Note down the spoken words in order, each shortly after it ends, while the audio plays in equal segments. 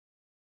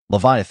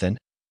Leviathan,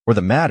 or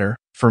the matter,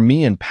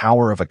 Forme and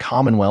Power of a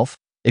Commonwealth,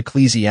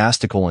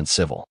 Ecclesiastical and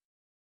Civil.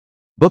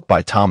 Book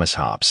by Thomas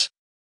Hobbes.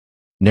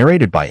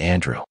 Narrated by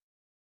Andrew.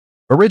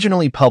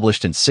 Originally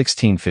published in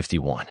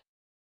 1651.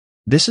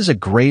 This is a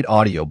great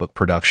audiobook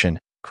production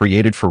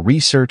created for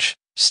research,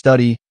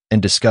 study,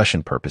 and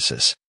discussion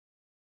purposes.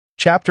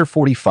 Chapter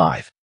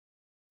 45.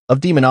 Of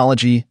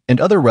Demonology and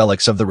Other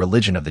Relics of the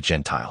Religion of the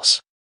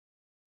Gentiles.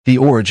 The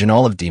origin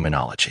of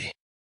demonology.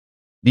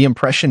 The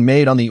impression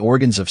made on the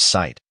organs of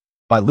sight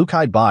by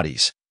look-eyed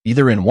bodies,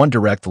 either in one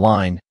direct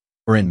line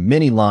or in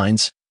many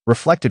lines,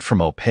 reflected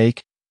from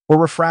opaque or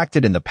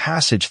refracted in the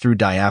passage through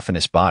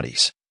diaphanous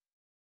bodies.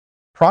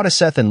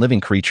 Portrays and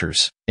living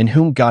creatures, in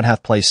whom God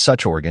hath placed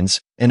such organs,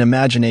 in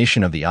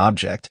imagination of the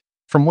object,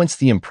 from whence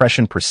the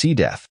impression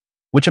proceedeth,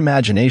 which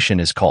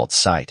imagination is called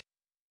sight.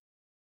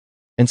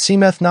 And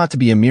seemeth not to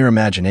be a mere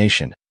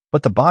imagination,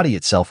 but the body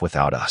itself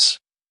without us.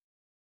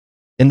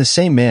 In the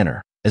same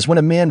manner, as when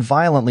a man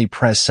violently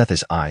presseth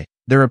his eye,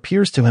 there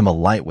appears to him a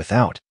light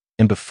without,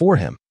 and before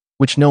him,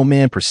 which no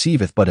man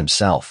perceiveth but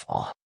himself.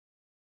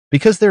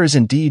 Because there is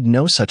indeed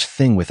no such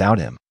thing without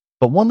him,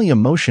 but only a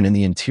motion in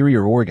the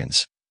interior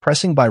organs,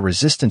 pressing by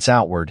resistance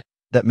outward,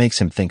 that makes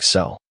him think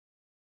so.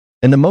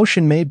 And the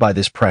motion made by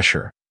this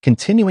pressure,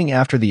 continuing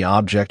after the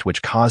object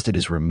which caused it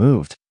is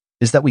removed,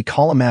 is that we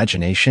call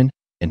imagination,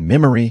 and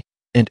memory,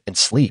 and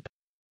sleep.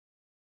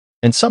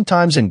 And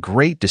sometimes in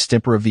great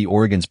distemper of the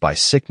organs by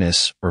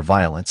sickness or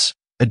violence,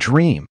 a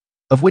dream,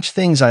 of which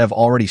things I have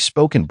already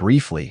spoken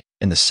briefly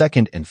in the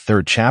 2nd and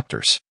 3rd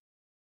chapters.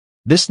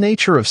 This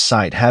nature of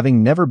sight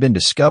having never been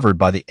discovered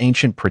by the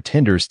ancient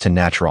pretenders to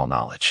natural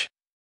knowledge,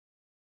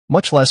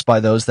 much less by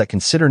those that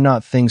consider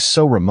not things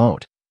so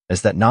remote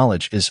as that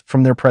knowledge is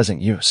from their present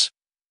use.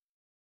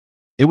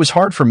 It was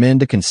hard for men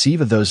to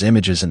conceive of those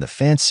images in the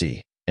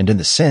fancy and in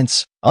the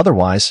sense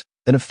otherwise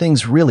than of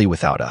things really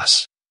without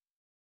us,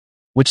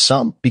 which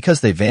some,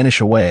 because they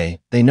vanish away,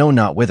 they know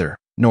not whither,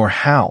 nor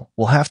how,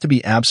 will have to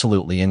be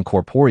absolutely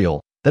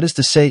incorporeal, that is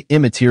to say,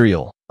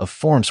 immaterial, of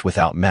forms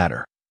without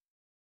matter,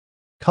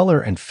 color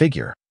and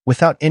figure,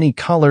 without any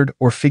colored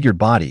or figured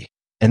body,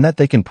 and that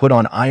they can put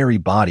on ivory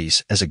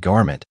bodies as a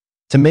garment,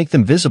 to make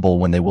them visible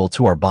when they will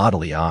to our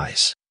bodily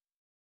eyes.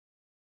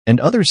 And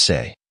others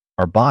say,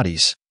 our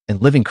bodies,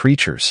 and living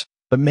creatures,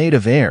 but made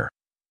of air,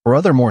 or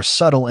other more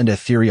subtle and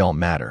ethereal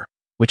matter,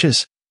 which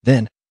is,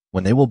 then,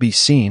 when they will be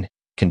seen,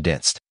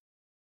 condensed.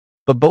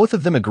 But both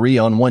of them agree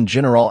on one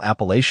general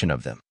appellation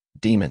of them,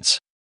 demons,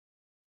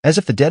 as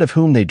if the dead of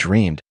whom they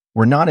dreamed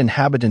were not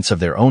inhabitants of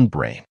their own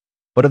brain,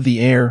 but of the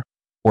air,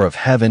 or of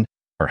heaven,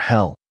 or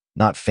hell,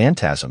 not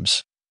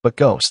phantasms, but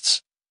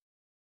ghosts.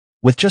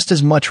 With just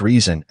as much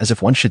reason as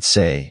if one should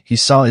say he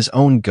saw his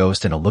own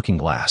ghost in a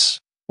looking-glass,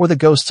 or the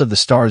ghosts of the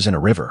stars in a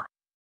river,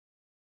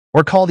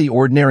 or call the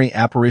ordinary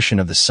apparition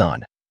of the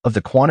sun, of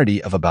the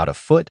quantity of about a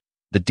foot,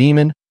 the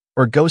demon,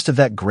 or ghost of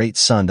that great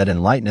sun that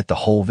enlighteneth the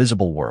whole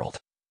visible world,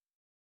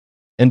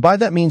 and by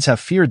that means have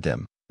feared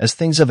them, as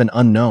things of an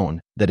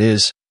unknown, that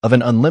is, of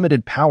an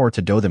unlimited power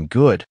to do them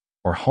good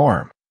or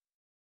harm,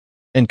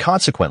 and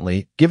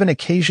consequently given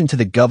occasion to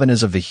the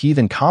governors of the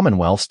heathen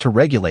commonwealths to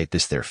regulate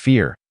this their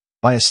fear,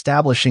 by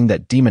establishing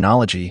that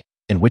demonology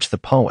in which the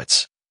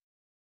poets,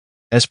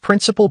 as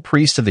principal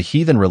priests of the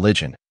heathen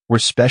religion, were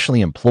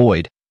specially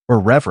employed or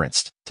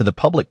reverenced to the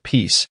public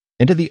peace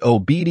and to the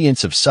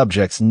obedience of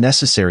subjects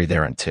necessary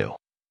thereunto,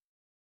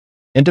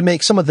 and to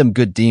make some of them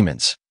good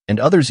demons, and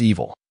others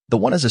evil, the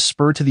one as a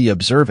spur to the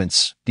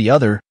observance, the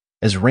other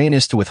as rein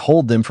is to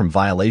withhold them from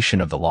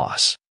violation of the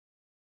laws.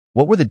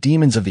 What were the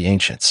demons of the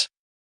ancients?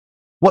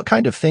 What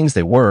kind of things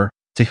they were,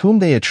 to whom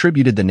they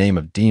attributed the name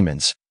of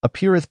demons,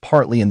 appeareth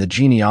partly in the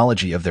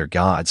genealogy of their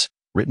gods,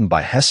 written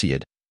by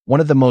Hesiod, one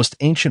of the most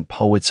ancient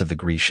poets of the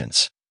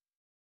Grecians,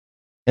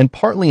 and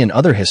partly in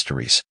other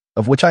histories,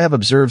 of which I have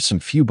observed some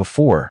few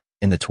before,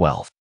 in the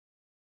 12th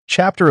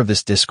chapter of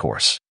this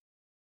discourse.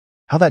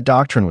 How that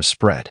doctrine was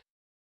spread.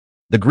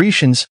 The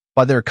Grecians,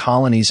 by their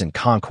colonies and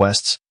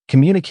conquests,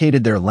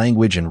 communicated their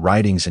language and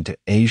writings into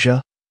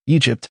Asia,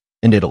 Egypt,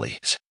 and Italy,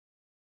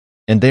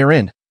 and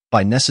therein,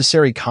 by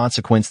necessary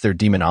consequence, their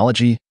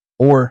demonology,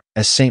 or,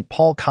 as St.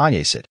 Paul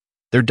calls it,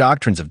 their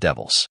doctrines of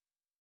devils.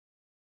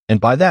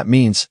 And by that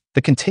means,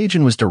 the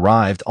contagion was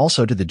derived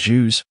also to the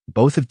Jews,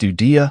 both of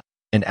Judea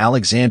and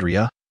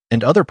Alexandria,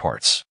 and other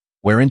parts,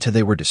 whereinto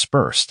they were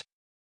dispersed.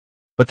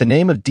 But the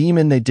name of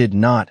demon they did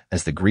not,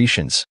 as the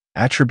Grecians,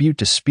 attribute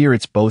to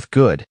spirits both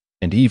good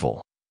and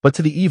evil, but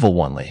to the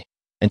evil only,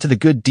 and to the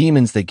good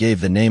demons they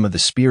gave the name of the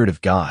Spirit of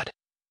God,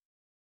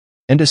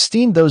 and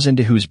esteemed those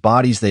into whose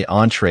bodies they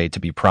entreed to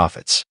be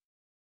prophets.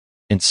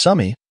 In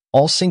summary,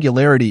 all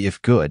singularity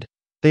if good,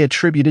 they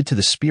attributed to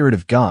the Spirit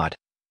of God,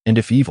 and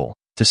if evil,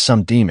 to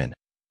some demon,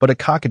 but a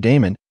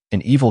cacodemon,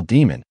 an evil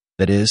demon,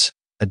 that is,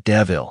 a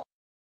devil.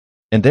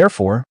 And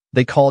therefore,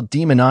 they called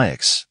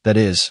demoniacs, that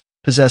is,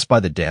 possessed by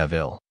the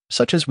devil,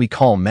 such as we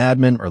call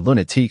madmen or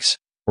lunatics,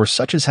 or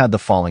such as had the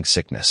falling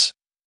sickness,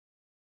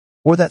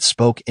 or that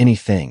spoke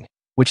anything,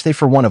 which they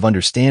for want of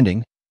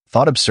understanding,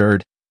 thought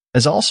absurd,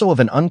 as also of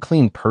an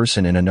unclean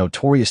person in a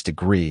notorious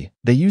degree,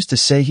 they used to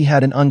say he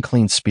had an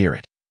unclean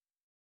spirit.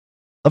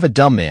 Of a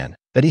dumb man,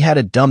 that he had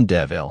a dumb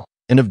devil,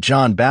 and of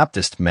John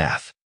Baptist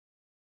math.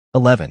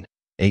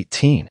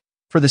 11:18.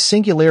 For the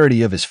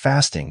singularity of his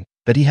fasting,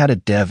 that he had a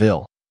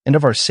devil, and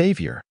of our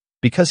Savior,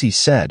 because he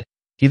said,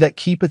 He that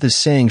keepeth his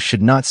sayings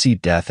should not see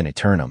death in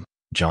eternum.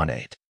 John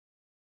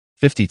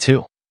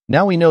 8:52.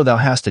 Now we know thou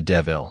hast a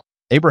devil.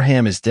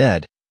 Abraham is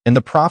dead, and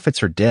the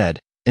prophets are dead,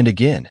 and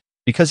again,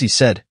 because he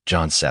said,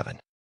 John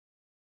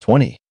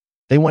 7:20.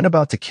 They went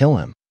about to kill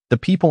him. The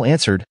people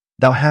answered,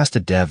 Thou hast a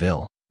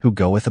devil, who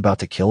goeth about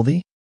to kill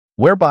thee?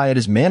 Whereby it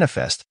is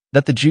manifest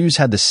that the Jews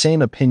had the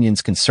same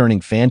opinions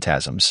concerning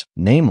phantasms,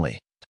 namely,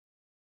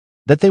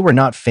 that they were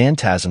not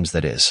phantasms,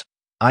 that is,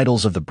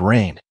 idols of the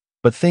brain,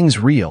 but things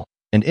real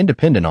and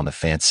independent on the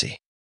fancy.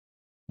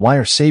 Why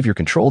our Savior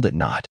controlled it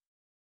not?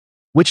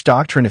 Which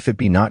doctrine, if it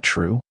be not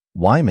true,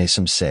 why may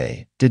some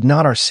say, did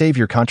not our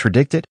Savior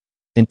contradict it,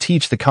 and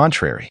teach the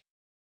contrary?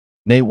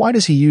 Nay, why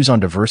does he use on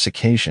diverse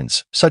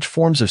occasions such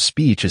forms of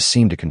speech as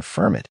seem to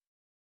confirm it?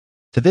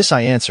 To this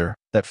I answer,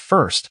 that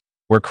first,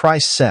 where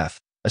Christ saith,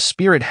 A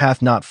spirit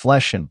hath not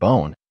flesh and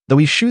bone, though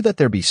he shew that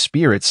there be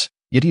spirits,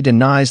 yet he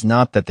denies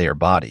not that they are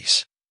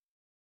bodies.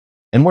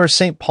 And where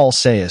St. Paul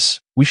saith,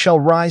 We shall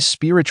rise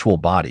spiritual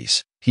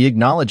bodies, he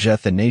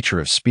acknowledgeth the nature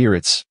of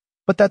spirits,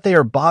 but that they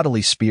are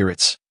bodily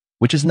spirits,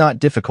 which is not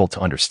difficult to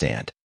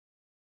understand.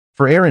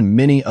 For air and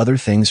many other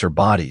things are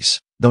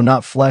bodies, though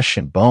not flesh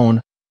and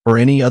bone, or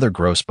any other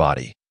gross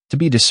body, to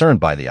be discerned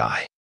by the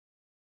eye.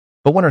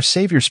 But when our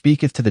Savior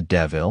speaketh to the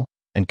devil,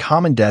 and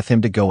commandeth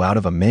him to go out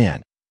of a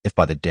man, if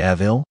by the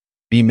devil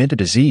be meant a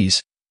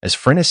disease, as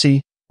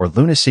phrenesy, or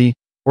lunacy,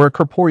 or a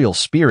corporeal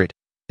spirit,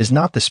 is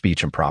not the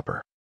speech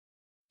improper.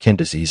 Can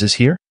diseases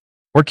here?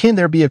 Or can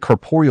there be a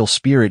corporeal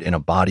spirit in a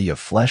body of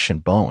flesh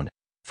and bone,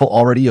 full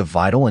already of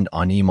vital and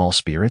animal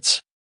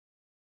spirits?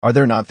 Are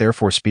there not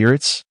therefore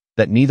spirits,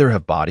 that neither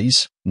have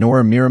bodies, nor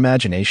are mere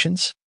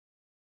imaginations?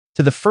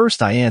 To the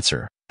first I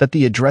answer, that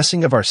the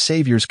addressing of our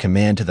Saviour's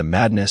command to the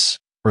madness,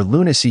 or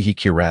lunacy he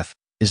cureth,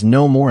 is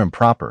no more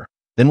improper,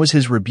 than was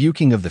his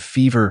rebuking of the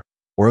fever,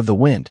 or of the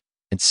wind,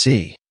 and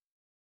sea.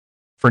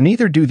 For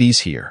neither do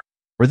these hear,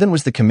 or then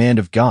was the command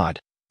of God,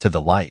 to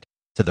the light,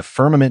 to the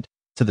firmament,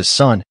 to the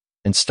sun,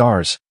 and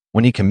stars,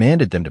 when he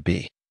commanded them to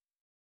be.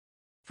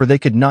 For they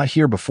could not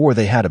hear before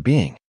they had a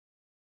being.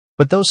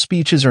 But those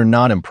speeches are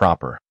not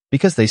improper,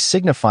 because they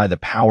signify the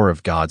power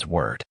of God's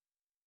word.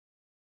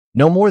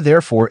 No more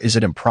therefore is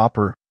it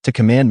improper to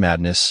command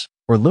madness,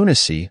 or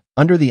lunacy,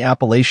 under the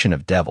appellation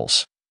of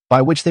devils,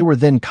 by which they were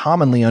then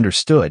commonly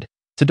understood,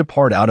 to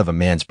depart out of a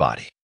man's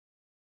body.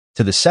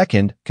 To the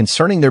second,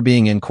 concerning their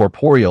being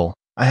incorporeal,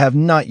 I have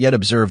not yet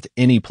observed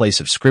any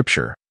place of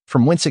Scripture,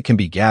 from whence it can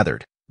be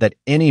gathered, that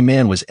any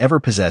man was ever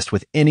possessed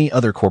with any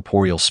other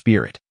corporeal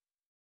spirit,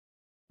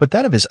 but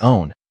that of his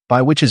own,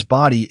 by which his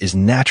body is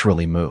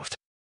naturally moved.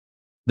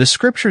 The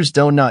Scriptures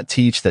do not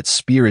teach that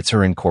spirits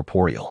are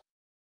incorporeal.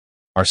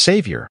 Our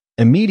Savior,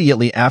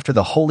 immediately after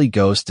the Holy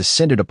Ghost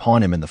descended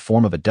upon him in the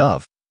form of a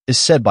dove, is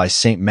said by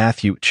St.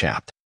 Matthew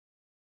chapter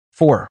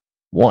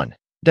 4:1,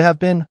 to have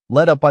been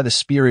led up by the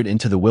Spirit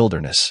into the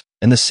wilderness,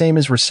 and the same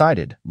is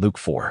recited, Luke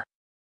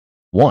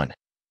 4:1.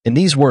 In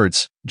these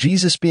words,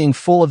 Jesus, being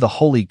full of the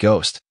Holy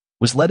Ghost,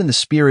 was led in the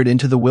Spirit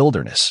into the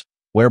wilderness,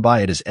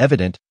 whereby it is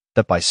evident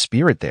that by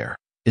Spirit there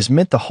is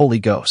meant the Holy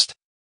Ghost.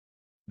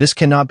 This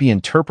cannot be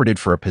interpreted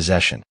for a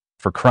possession,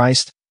 for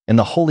Christ and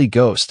the Holy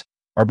Ghost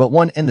are but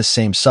one and the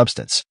same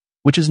substance,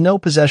 which is no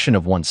possession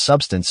of one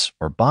substance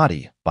or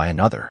body by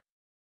another.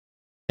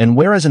 And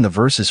whereas in the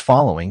verses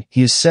following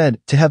he is said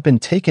to have been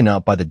taken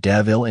up by the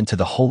devil into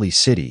the holy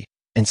city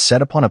and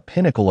set upon a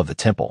pinnacle of the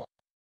temple,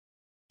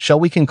 shall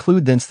we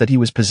conclude thence that he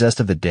was possessed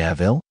of the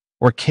devil,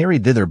 or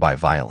carried thither by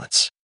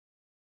violence?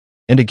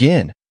 And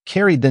again,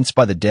 carried thence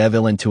by the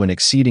devil into an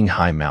exceeding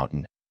high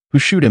mountain, who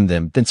shewed him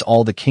them thence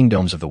all the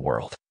kingdoms of the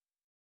world.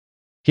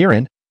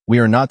 Herein, we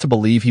are not to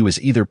believe he was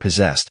either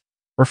possessed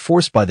or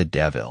forced by the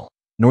devil,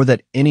 nor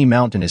that any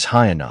mountain is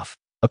high enough,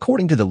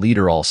 according to the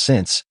leader all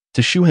sense,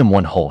 to shew him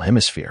one whole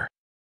hemisphere.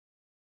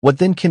 What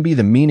then can be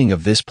the meaning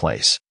of this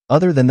place,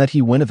 other than that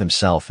he went of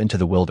himself into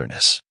the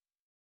wilderness?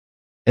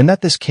 And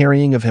that this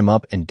carrying of him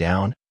up and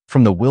down,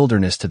 from the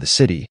wilderness to the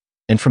city,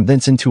 and from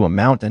thence into a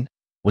mountain,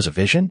 was a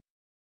vision?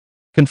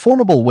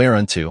 Conformable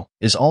whereunto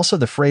is also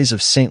the phrase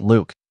of St.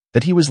 Luke,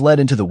 that he was led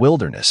into the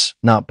wilderness,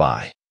 not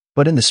by,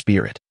 but in the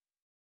Spirit.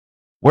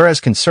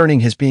 Whereas concerning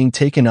his being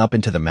taken up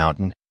into the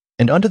mountain,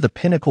 and unto the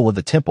pinnacle of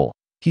the temple,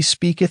 he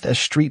speaketh as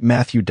street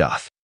Matthew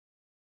doth,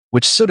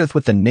 which suiteth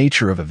with the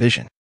nature of a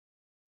vision.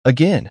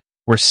 Again,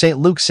 where St.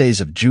 Luke says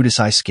of Judas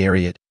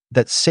Iscariot,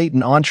 that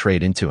Satan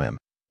entreed into him,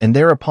 and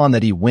thereupon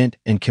that he went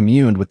and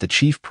communed with the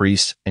chief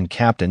priests and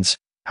captains,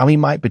 how he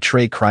might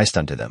betray Christ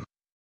unto them.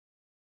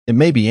 It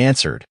may be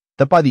answered,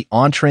 that by the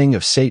entreating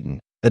of Satan,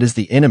 that is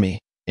the enemy,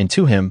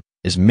 into him,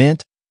 is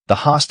meant the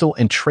hostile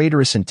and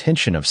traitorous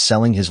intention of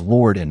selling his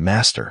Lord and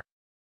Master.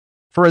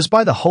 For as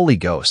by the Holy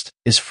Ghost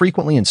is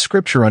frequently in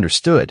Scripture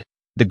understood,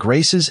 the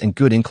graces and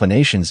good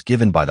inclinations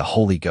given by the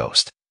Holy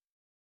Ghost,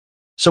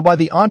 So by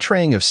the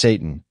entreing of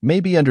Satan may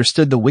be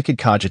understood the wicked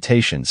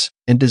cogitations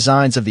and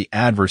designs of the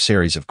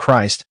adversaries of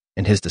Christ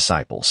and his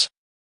disciples.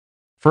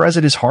 For as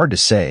it is hard to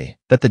say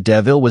that the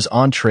devil was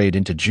entreed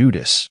into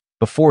Judas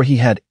before he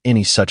had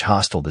any such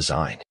hostile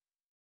design,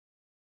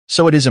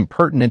 so it is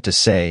impertinent to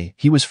say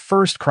he was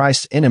first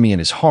Christ's enemy in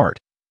his heart,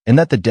 and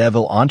that the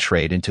devil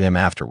entreed into him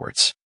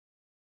afterwards.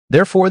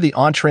 Therefore the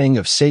entreing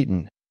of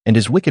Satan and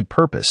his wicked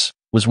purpose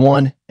was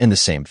one and the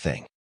same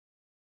thing.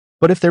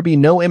 But if there be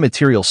no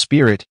immaterial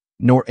spirit,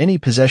 nor any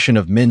possession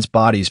of men's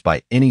bodies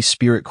by any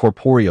spirit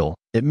corporeal,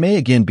 it may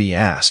again be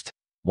asked,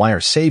 why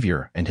our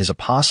Savior and his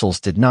apostles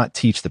did not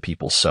teach the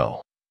people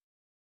so,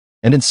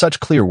 and in such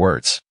clear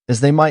words,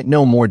 as they might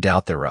no more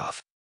doubt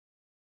thereof.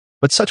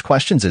 But such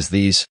questions as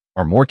these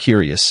are more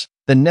curious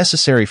than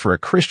necessary for a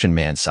Christian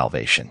man's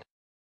salvation.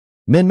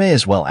 Men may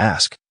as well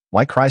ask,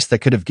 why Christ that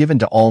could have given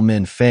to all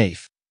men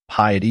faith,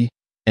 piety,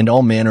 and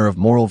all manner of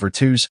moral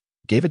virtues,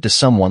 gave it to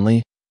some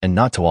only, and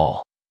not to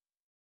all.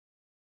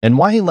 And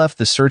why he left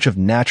the search of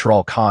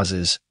natural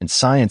causes and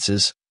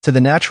sciences to the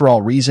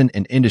natural reason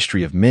and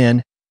industry of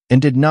men, and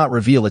did not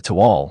reveal it to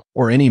all,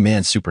 or any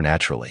man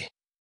supernaturally.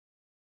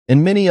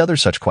 And many other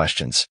such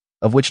questions,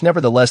 of which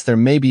nevertheless there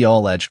may be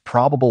alleged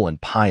probable and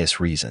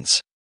pious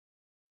reasons.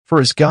 For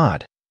as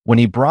God, when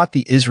he brought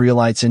the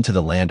Israelites into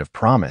the land of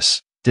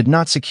promise, did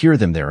not secure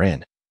them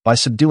therein, by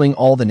subduing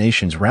all the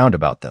nations round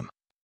about them,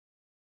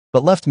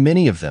 but left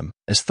many of them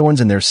as thorns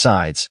in their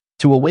sides,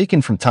 to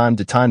awaken from time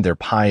to time their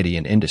piety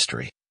and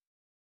industry.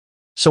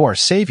 So our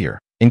Savior,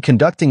 in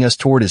conducting us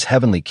toward his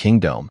heavenly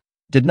kingdom,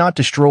 did not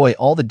destroy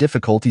all the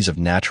difficulties of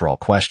natural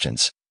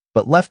questions,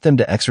 but left them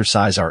to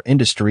exercise our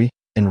industry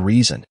and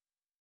reason.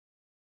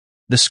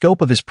 The scope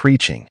of his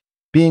preaching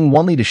being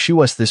only to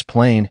shew us this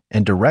plain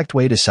and direct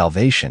way to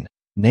salvation,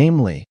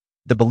 namely,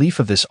 the belief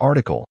of this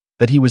article,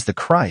 that he was the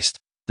Christ,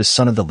 the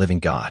Son of the living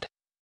God,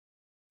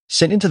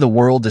 sent into the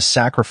world to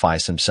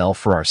sacrifice himself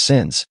for our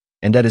sins,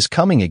 and at his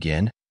coming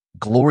again,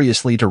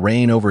 gloriously to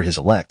reign over his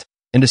elect,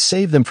 and to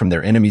save them from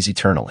their enemies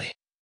eternally.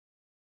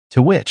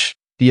 To which,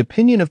 the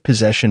opinion of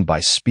possession by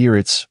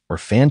spirits or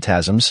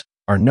phantasms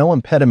are no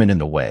impediment in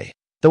the way,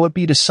 though it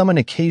be to some an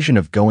occasion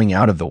of going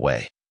out of the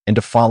way, and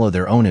to follow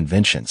their own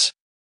inventions.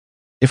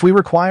 If we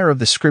require of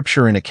the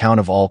Scripture an account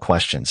of all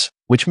questions,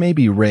 which may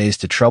be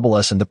raised to trouble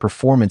us in the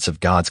performance of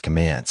God's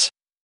commands,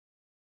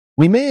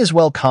 we may as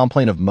well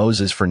complain of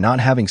Moses for not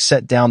having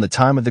set down the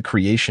time of the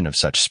creation of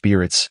such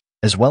spirits,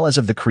 as well as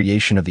of the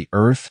creation of the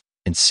earth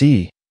and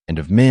sea, and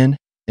of men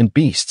and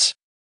beasts.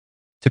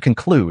 To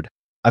conclude,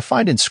 I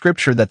find in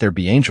Scripture that there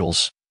be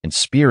angels and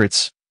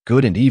spirits,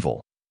 good and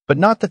evil, but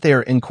not that they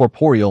are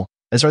incorporeal,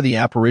 as are the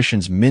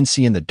apparitions men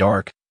see in the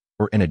dark,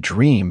 or in a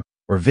dream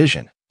or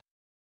vision,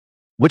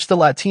 which the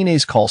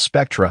Latines call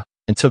spectra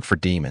and took for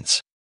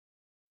demons.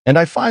 And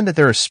I find that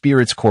there are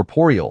spirits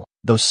corporeal,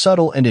 though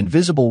subtle and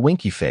invisible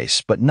winky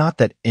face, but not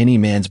that any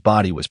man's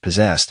body was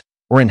possessed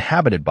or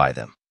inhabited by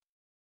them.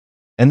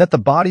 And that the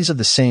bodies of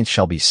the saints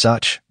shall be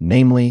such,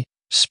 namely,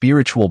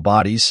 spiritual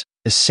bodies,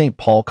 as St.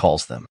 Paul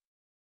calls them.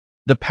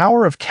 The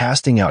power of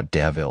casting out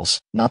devils,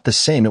 not the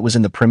same it was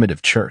in the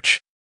primitive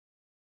church.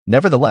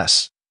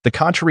 Nevertheless, the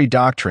contrary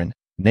doctrine,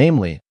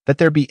 namely, that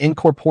there be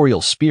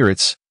incorporeal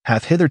spirits,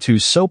 hath hitherto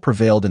so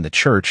prevailed in the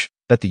church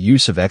that the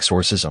use of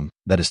exorcism,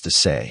 that is to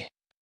say,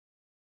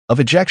 of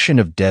ejection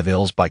of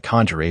devils by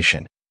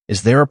conjuration,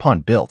 is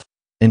thereupon built,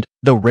 and,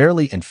 though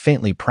rarely and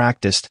faintly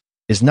practiced,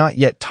 is not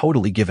yet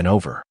totally given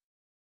over.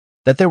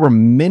 That there were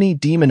many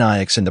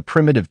demoniacs in the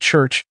primitive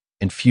church,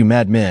 and few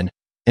madmen,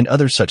 and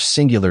other such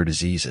singular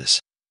diseases.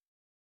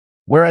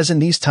 Whereas in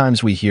these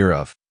times we hear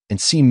of, and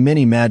see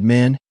many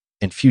madmen,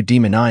 and few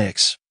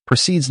demoniacs,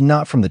 proceeds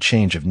not from the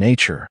change of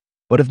nature,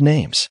 but of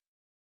names.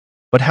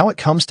 But how it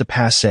comes to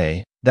pass,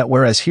 that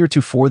whereas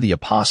heretofore the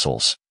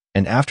apostles,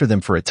 and after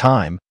them for a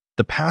time,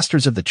 the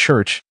pastors of the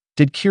church,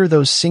 did cure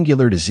those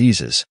singular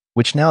diseases,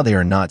 which now they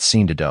are not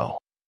seen to do.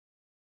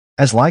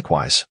 As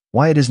likewise,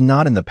 why it is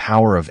not in the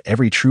power of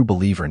every true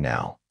believer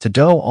now, to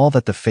do all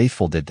that the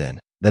faithful did then,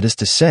 that is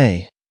to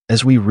say,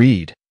 as we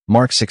read,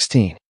 Mark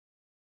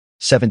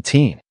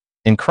 16:17,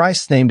 in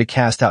Christ's name to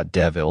cast out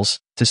devils,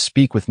 to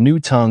speak with new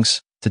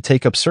tongues, to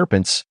take up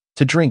serpents,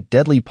 to drink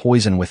deadly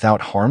poison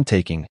without harm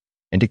taking,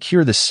 and to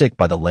cure the sick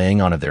by the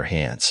laying on of their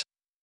hands.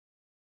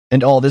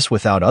 And all this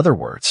without other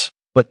words,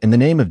 but in the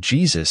name of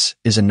Jesus,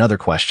 is another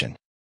question.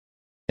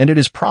 And it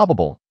is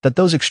probable that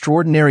those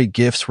extraordinary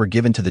gifts were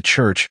given to the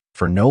church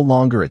for no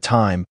longer a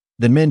time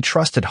than men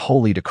trusted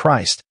wholly to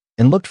Christ,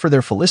 and looked for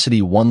their felicity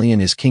only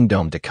in his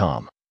kingdom to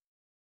come.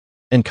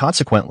 And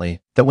consequently,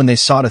 that when they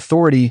sought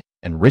authority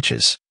and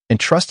riches, and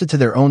trusted to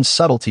their own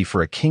subtlety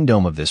for a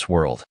kingdom of this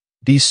world,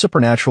 these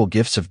supernatural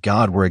gifts of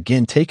God were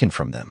again taken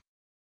from them.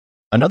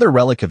 Another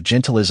relic of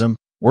gentilism,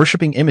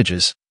 worshipping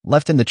images,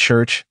 left in the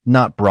church,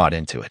 not brought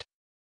into it.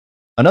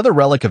 Another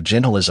relic of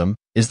gentilism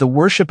is the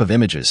worship of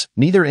images,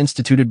 neither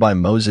instituted by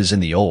Moses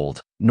in the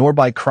Old, nor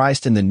by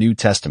Christ in the New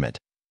Testament,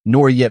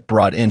 nor yet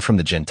brought in from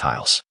the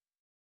Gentiles,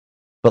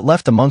 but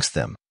left amongst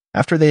them,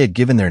 after they had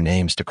given their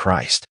names to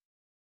Christ.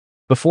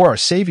 Before our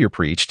Savior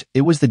preached,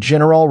 it was the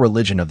general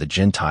religion of the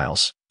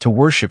Gentiles to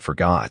worship for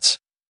gods.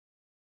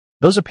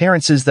 Those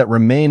appearances that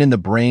remain in the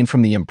brain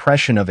from the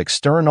impression of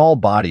external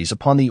bodies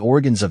upon the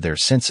organs of their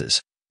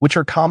senses, which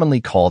are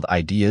commonly called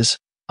ideas,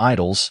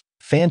 idols,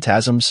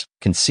 phantasms,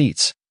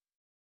 conceits,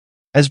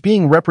 as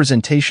being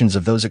representations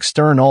of those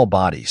external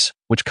bodies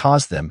which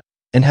cause them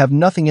and have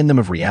nothing in them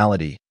of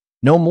reality,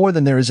 no more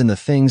than there is in the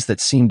things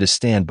that seem to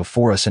stand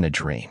before us in a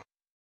dream.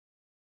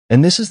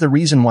 And this is the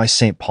reason why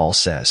St. Paul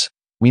says,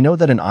 "We know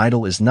that an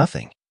idol is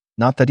nothing,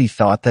 not that he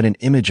thought that an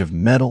image of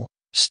metal,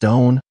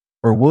 stone,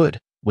 or wood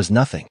was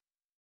nothing,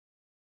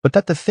 but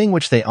that the thing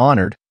which they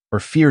honored or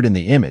feared in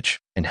the image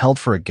and held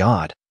for a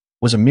god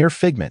was a mere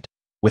figment,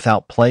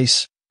 without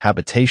place,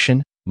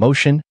 habitation,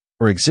 motion,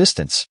 or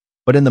existence,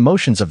 but in the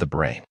motions of the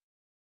brain.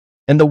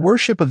 And the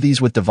worship of these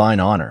with divine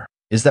honor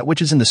is that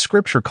which is in the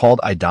Scripture called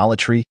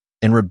idolatry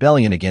and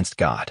rebellion against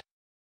God.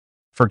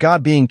 For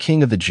God being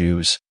king of the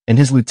Jews, and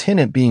his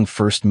lieutenant being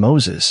first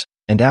Moses,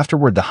 and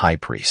afterward the high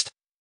priest.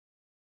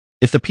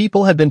 If the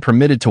people had been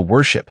permitted to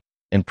worship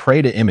and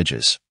pray to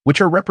images,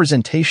 which are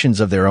representations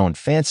of their own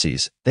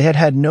fancies, they had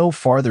had no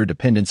farther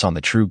dependence on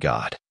the true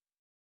God,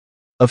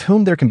 of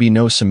whom there can be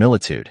no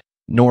similitude,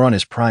 nor on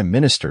his prime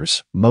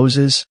ministers,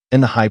 Moses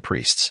and the high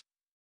priests.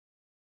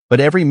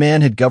 But every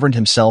man had governed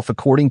himself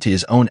according to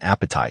his own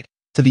appetite,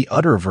 to the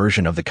utter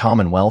aversion of the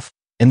Commonwealth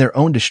and their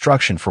own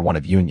destruction for want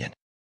of union.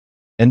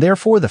 And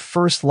therefore the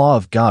first law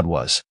of God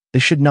was, they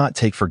should not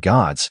take for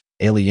gods,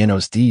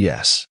 alienos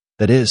dies,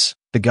 that is,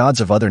 the gods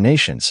of other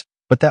nations,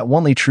 but that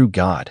only true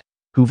God,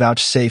 who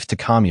vouchsafed to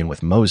commune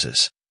with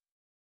Moses,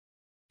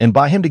 and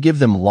by him to give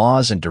them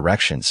laws and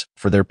directions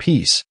for their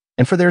peace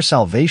and for their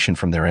salvation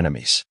from their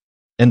enemies.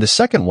 And the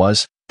second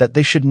was, that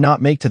they should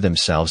not make to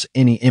themselves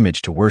any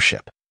image to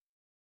worship,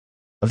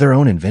 of their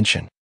own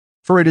invention.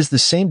 For it is the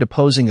same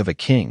deposing of a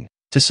king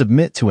to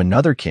submit to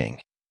another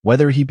king,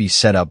 whether he be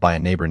set up by a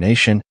neighbor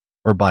nation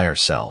or by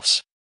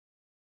ourselves.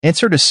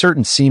 Answer to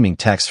certain seeming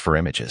texts for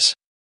images.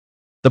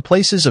 The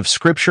places of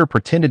Scripture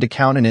pretended to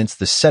countenance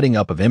the setting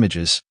up of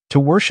images,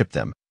 to worship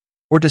them,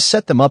 or to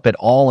set them up at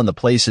all in the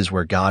places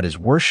where God is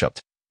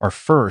worshipped, are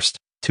first,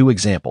 two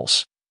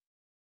examples.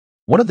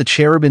 One of the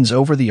cherubims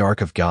over the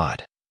ark of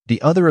God,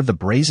 the other of the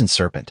brazen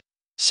serpent.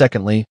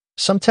 Secondly,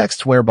 some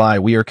texts whereby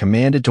we are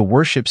commanded to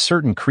worship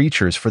certain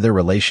creatures for their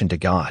relation to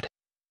God,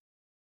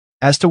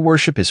 as to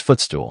worship his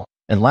footstool.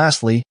 And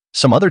lastly,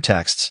 some other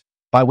texts,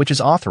 by which is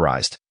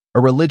authorized a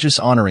religious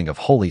honoring of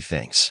holy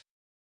things.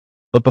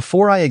 But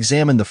before I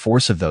examine the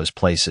force of those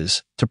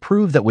places, to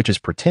prove that which is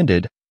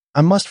pretended,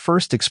 I must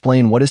first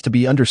explain what is to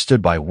be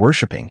understood by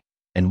worshipping,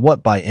 and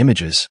what by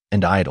images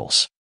and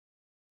idols.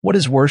 What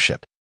is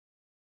worship?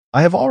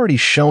 I have already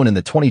shown in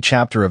the 20th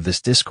chapter of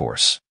this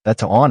discourse that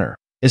to honor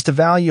is to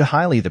value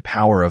highly the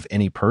power of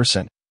any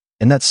person,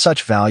 and that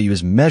such value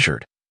is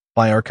measured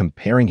by our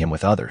comparing him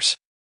with others.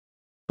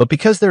 But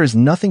because there is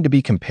nothing to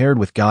be compared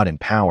with God in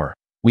power,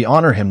 we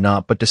honor him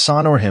not but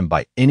dishonor him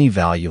by any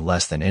value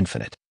less than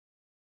infinite.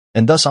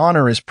 And thus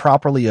honor is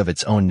properly of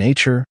its own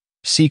nature,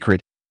 secret,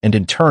 and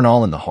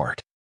internal in the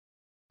heart.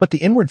 But the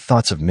inward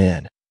thoughts of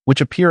men, which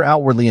appear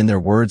outwardly in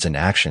their words and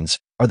actions,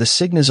 are the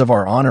signs of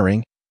our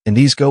honoring, and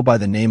these go by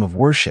the name of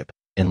worship,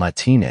 in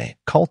Latine,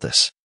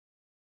 cultus.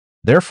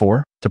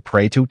 Therefore, to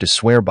pray to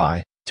swear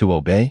by, to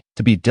obey,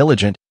 to be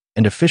diligent,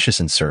 and officious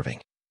in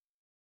serving.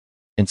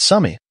 In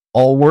summa,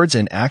 all words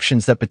and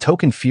actions that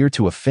betoken fear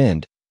to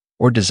offend,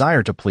 or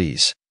desire to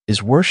please,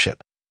 is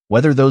worship,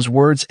 whether those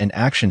words and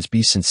actions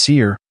be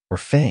sincere or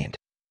feigned.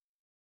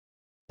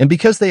 And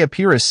because they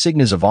appear as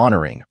signs of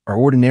honoring, are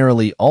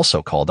ordinarily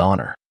also called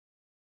honor.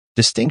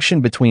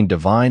 Distinction between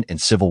divine and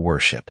civil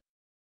worship.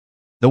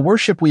 The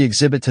worship we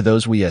exhibit to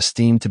those we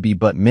esteem to be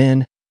but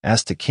men,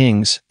 as to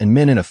kings and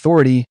men in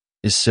authority,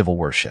 is civil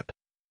worship.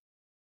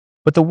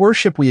 But the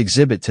worship we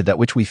exhibit to that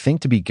which we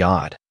think to be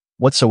God,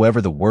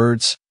 whatsoever the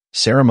words,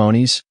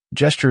 ceremonies,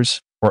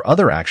 gestures, or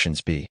other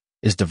actions be,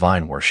 is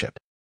divine worship.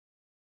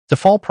 To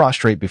fall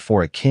prostrate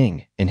before a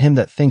king, and him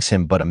that thinks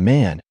him but a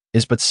man,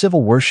 is but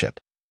civil worship.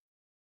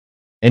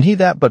 And he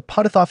that but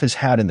putteth off his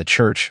hat in the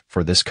church,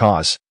 for this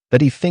cause,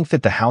 that he think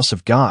that the house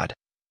of God,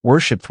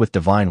 worshipped with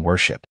divine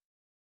worship.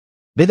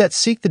 They that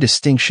seek the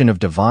distinction of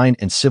divine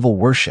and civil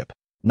worship,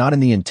 not in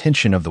the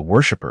intention of the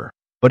worshipper,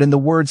 but in the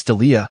words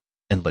delia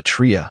and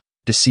latria,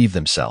 deceive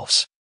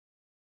themselves.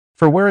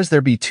 For whereas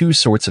there be two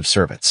sorts of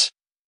servants,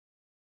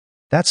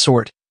 that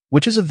sort,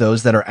 which is of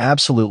those that are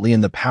absolutely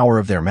in the power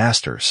of their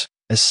masters,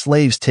 as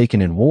slaves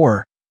taken in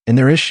war, and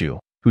their issue,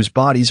 whose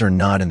bodies are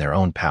not in their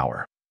own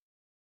power,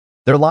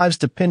 their lives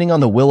depending on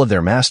the will of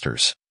their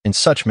masters, in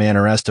such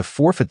manner as to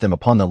forfeit them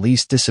upon the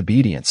least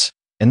disobedience,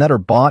 and that are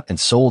bought and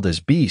sold as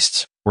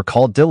beasts, were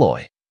called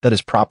diloi, that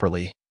is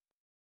properly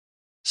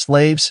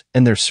slaves,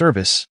 and their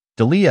service,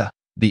 delia.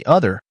 The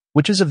other,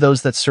 which is of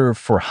those that serve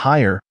for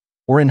hire,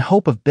 or in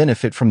hope of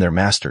benefit from their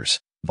masters,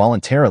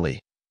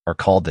 voluntarily, are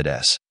called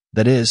dides,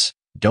 that is,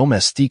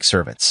 domestique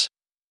servants,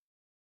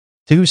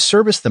 to whose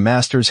service the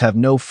masters have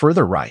no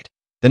further right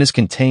than is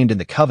contained in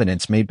the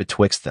covenants made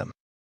betwixt them.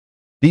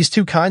 These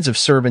two kinds of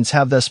servants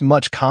have thus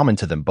much common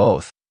to them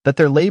both, that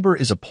their labor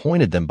is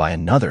appointed them by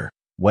another,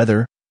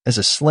 whether as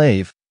a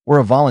slave or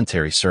a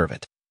voluntary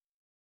servant.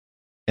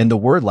 And the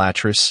word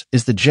latris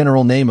is the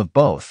general name of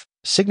both,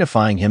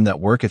 signifying him that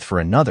worketh for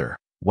another,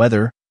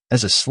 whether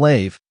as a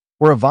slave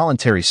or a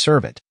voluntary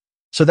servant,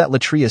 so that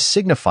latria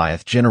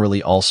signifieth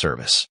generally all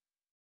service.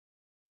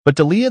 But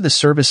dalia the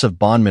service of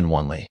bondmen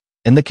only,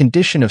 and the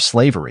condition of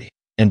slavery,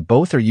 and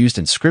both are used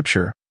in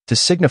Scripture to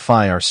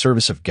signify our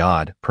service of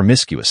God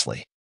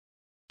promiscuously.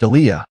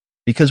 Dalia,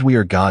 because we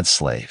are God's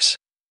slaves.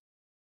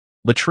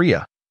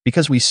 Latria,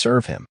 because we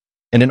serve him,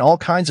 and in all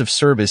kinds of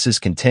service is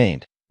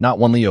contained, not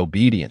only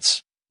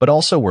obedience, but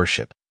also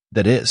worship,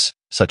 that is,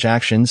 such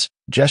actions,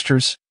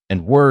 gestures,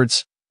 and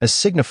words as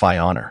signify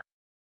honor.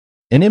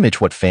 An image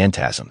what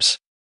phantasms.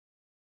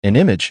 An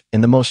image,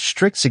 in the most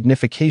strict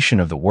signification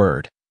of the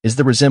word, is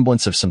the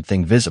resemblance of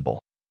something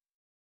visible,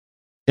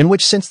 in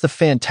which since the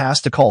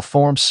fantastical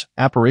forms,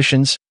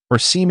 apparitions, or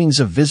seemings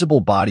of visible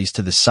bodies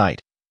to the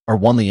sight are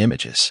only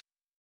images,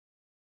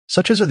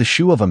 such as are the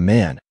shoe of a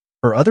man,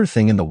 or other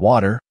thing in the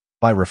water,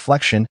 by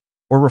reflection,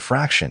 or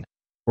refraction,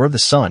 or of the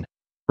sun,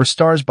 or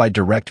stars by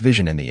direct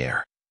vision in the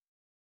air,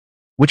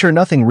 which are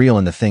nothing real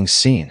in the things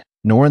seen,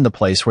 nor in the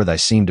place where they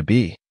seem to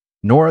be,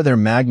 nor are their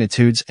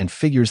magnitudes and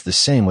figures the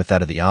same with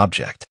that of the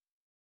object,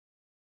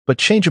 but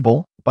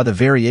changeable by the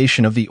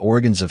variation of the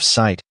organs of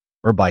sight,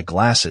 or by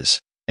glasses,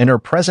 and are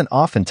present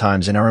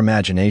oftentimes in our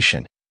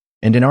imagination,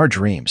 and in our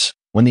dreams,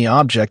 when the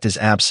object is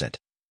absent,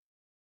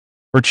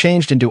 or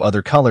changed into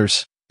other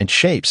colors and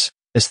shapes,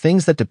 as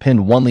things that depend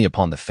only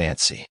upon the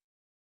fancy.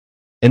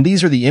 And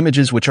these are the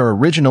images which are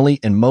originally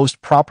and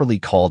most properly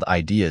called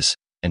ideas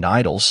and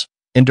idols,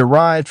 and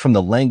derived from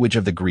the language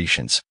of the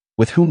Grecians,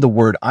 with whom the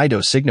word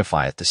eido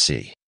signifieth to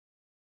see.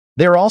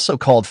 They are also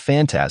called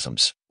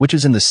phantasms, which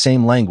is in the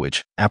same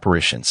language,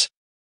 apparitions.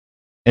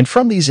 And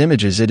from these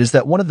images it is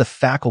that one of the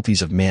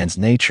faculties of man's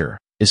nature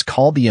is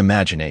called the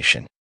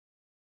imagination.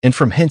 And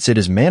from hence it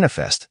is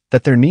manifest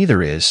that there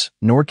neither is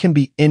nor can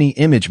be any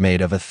image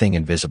made of a thing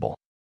invisible.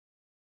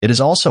 It is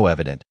also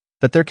evident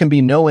that there can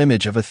be no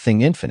image of a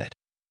thing infinite,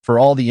 for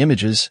all the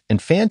images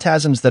and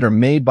phantasms that are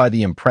made by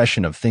the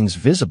impression of things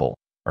visible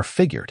are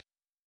figured.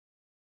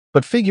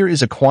 But figure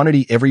is a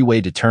quantity every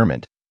way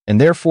determined, and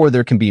therefore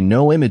there can be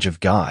no image of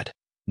God,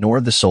 nor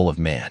of the soul of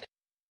man,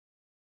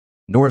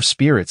 nor of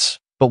spirits,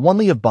 but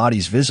only of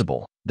bodies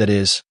visible, that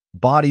is,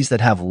 bodies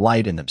that have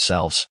light in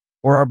themselves,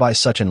 or are by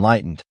such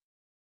enlightened.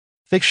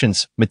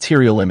 Fictions,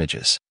 material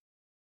images.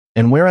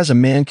 And whereas a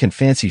man can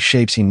fancy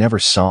shapes he never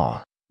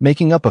saw,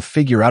 making up a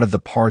figure out of the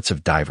parts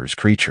of divers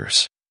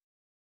creatures,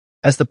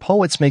 as the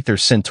poets make their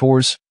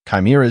centaurs,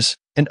 chimeras,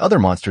 and other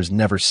monsters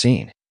never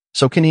seen,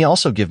 so can he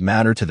also give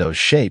matter to those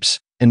shapes,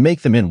 and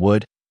make them in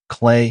wood,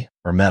 clay,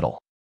 or metal.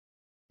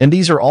 And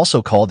these are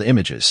also called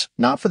images,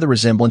 not for the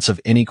resemblance of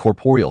any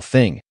corporeal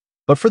thing,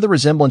 but for the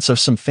resemblance of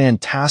some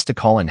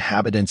fantastical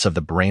inhabitants of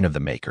the brain of the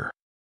maker.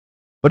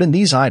 But in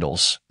these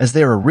idols, as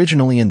they are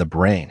originally in the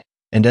brain,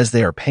 and as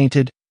they are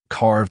painted,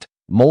 carved,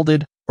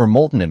 molded, or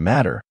molten in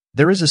matter,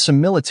 there is a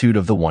similitude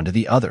of the one to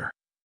the other,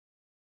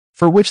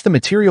 for which the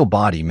material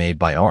body made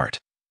by art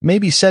may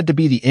be said to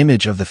be the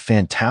image of the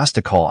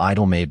fantastical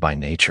idol made by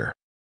nature.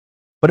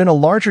 But in a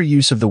larger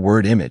use of the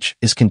word image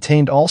is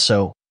contained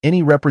also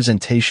any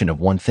representation of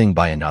one thing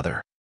by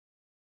another.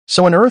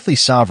 So an earthly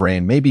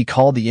sovereign may be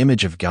called the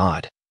image of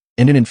God,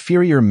 and an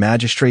inferior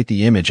magistrate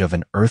the image of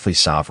an earthly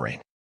sovereign.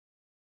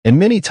 And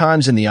many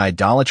times in the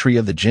idolatry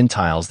of the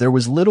Gentiles there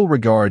was little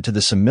regard to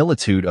the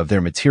similitude of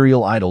their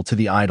material idol to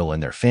the idol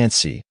in their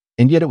fancy,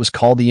 and yet it was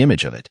called the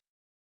image of it.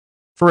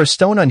 For a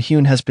stone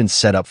unhewn has been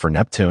set up for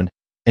Neptune,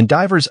 and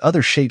divers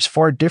other shapes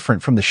far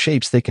different from the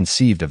shapes they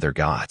conceived of their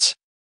gods.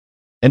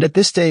 And at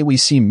this day we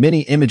see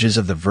many images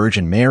of the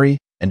Virgin Mary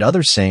and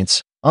other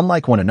saints,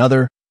 unlike one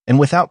another, and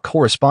without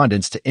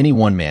correspondence to any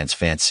one man's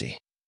fancy,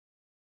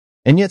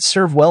 and yet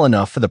serve well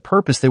enough for the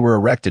purpose they were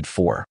erected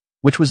for,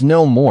 which was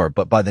no more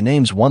but by the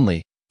names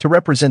only, to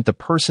represent the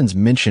persons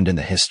mentioned in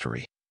the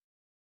history,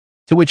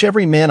 to which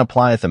every man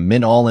applieth a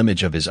min-all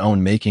image of his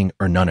own making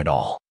or none at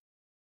all.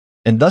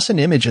 And thus an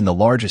image in the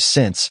largest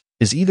sense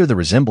is either the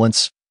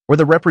resemblance or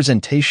the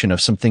representation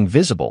of something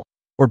visible,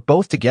 or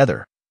both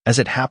together, as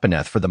it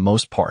happeneth for the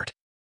most part.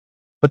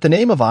 But the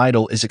name of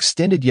idol is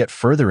extended yet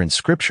further in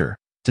Scripture,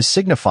 to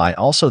signify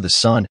also the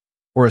sun,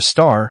 or a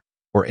star,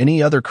 or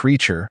any other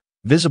creature,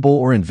 visible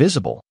or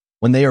invisible,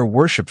 when they are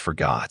worshipped for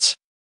gods.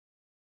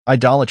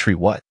 Idolatry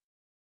what?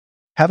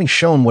 Having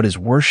shown what is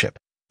worship,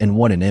 and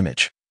what an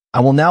image, I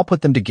will now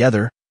put them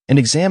together, and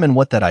examine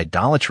what that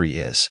idolatry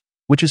is,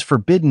 which is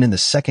forbidden in the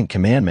second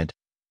commandment,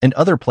 and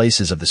other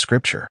places of the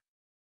Scripture.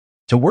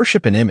 To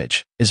worship an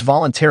image is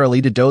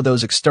voluntarily to do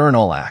those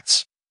external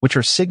acts, which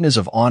are signs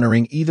of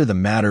honoring either the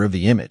matter of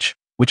the image,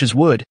 which is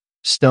wood,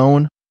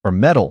 stone, or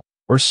metal,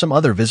 or some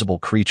other visible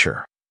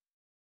creature,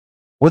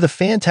 or the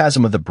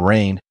phantasm of the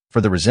brain,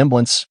 for the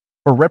resemblance,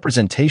 or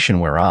representation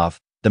whereof,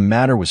 the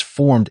matter was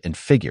formed and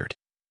figured,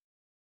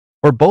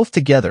 or both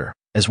together,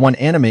 as one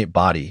animate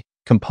body,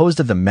 composed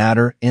of the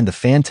matter and the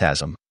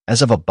phantasm,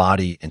 as of a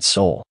body and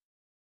soul,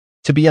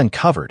 to be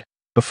uncovered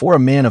before a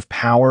man of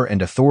power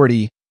and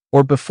authority,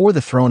 or before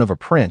the throne of a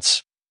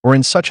prince, or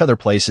in such other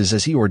places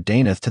as he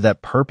ordaineth to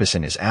that purpose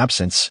in his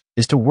absence,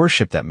 is to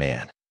worship that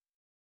man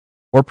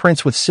or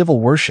prince with civil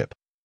worship,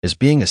 as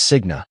being a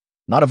signa,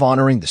 not of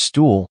honoring the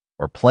stool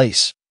or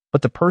place,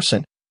 but the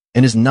person,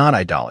 and is not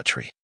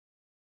idolatry.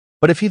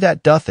 But if he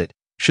that doth it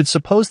should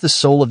suppose the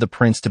soul of the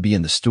prince to be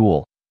in the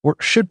stool, or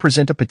should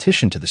present a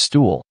petition to the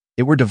stool,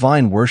 it were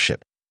divine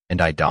worship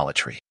and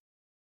idolatry.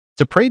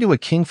 To pray to a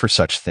king for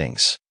such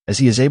things as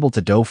he is able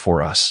to do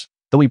for us,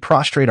 though we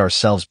prostrate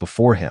ourselves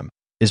before him,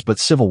 is but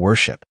civil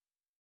worship.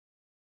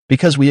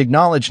 Because we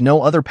acknowledge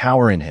no other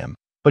power in him,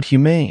 but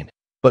humane,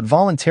 but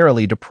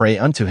voluntarily to pray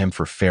unto him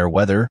for fair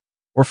weather,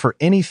 or for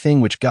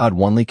anything which God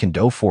only can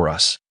do for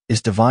us,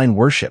 is divine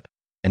worship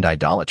and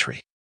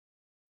idolatry.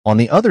 On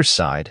the other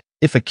side,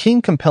 if a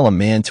king compel a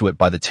man to it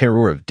by the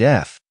terror of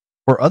death,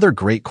 or other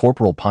great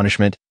corporal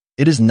punishment,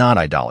 it is not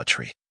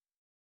idolatry.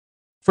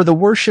 For the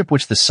worship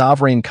which the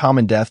sovereign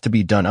commandeth to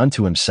be done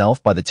unto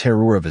himself by the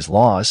terror of his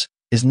laws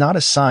is not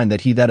a sign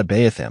that he that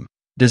obeyeth him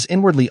does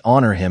inwardly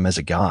honor him as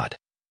a god,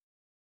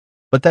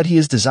 but that he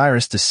is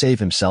desirous to save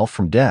himself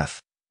from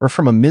death, or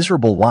from a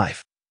miserable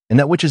life, and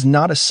that which is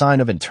not a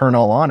sign of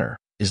eternal honor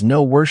is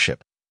no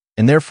worship,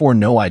 and therefore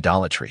no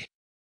idolatry.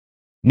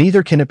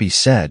 Neither can it be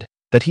said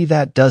that he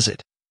that does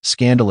it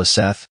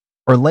scandalouseth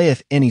or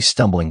layeth any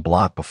stumbling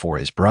block before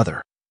his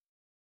brother.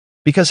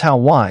 Because how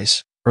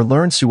wise or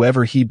learned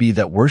soever he be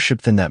that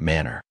worshipeth in that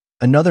manner,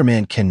 another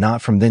man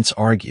cannot from thence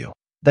argue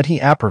that he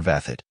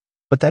approveth it,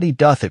 but that he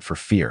doth it for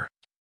fear,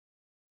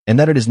 and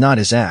that it is not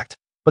his act,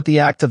 but the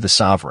act of the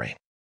sovereign.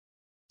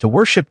 To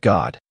worship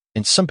God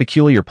in some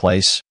peculiar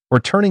place, or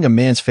turning a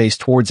man's face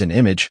towards an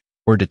image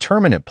or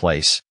determinate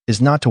place,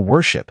 is not to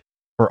worship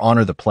or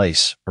honor the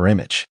place or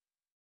image,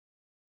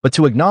 but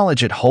to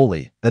acknowledge it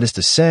wholly, that is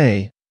to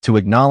say, to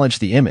acknowledge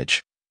the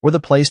image or the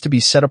place to be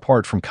set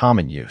apart from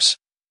common use,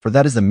 for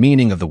that is the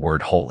meaning of the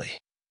word holy,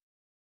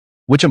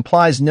 which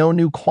implies no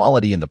new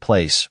quality in the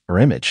place or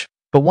image,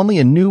 but only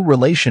a new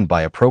relation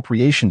by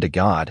appropriation to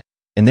God,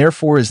 and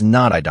therefore is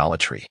not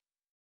idolatry.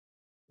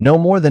 No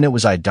more than it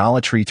was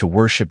idolatry to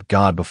worship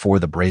God before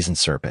the brazen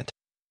serpent,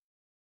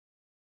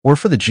 or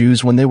for the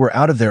Jews when they were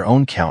out of their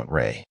own count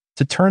ray,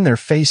 to turn their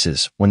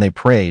faces when they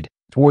prayed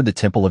toward the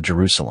temple of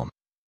Jerusalem,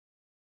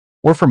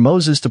 or for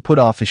Moses to put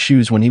off his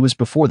shoes when he was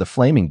before the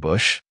flaming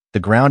bush, the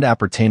ground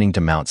appertaining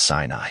to Mount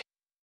Sinai,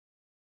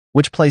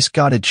 which place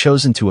God had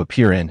chosen to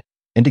appear in,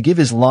 and to give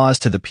his laws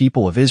to the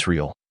people of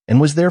Israel,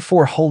 and was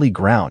therefore holy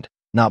ground,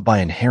 not by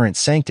inherent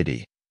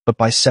sanctity, but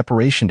by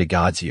separation to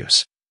God's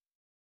use.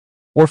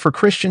 Or for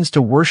Christians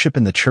to worship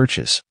in the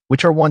churches,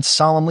 which are once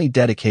solemnly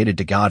dedicated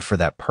to God for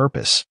that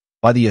purpose,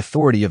 by the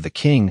authority of the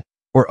king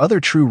or other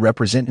true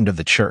representative of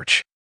the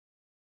church.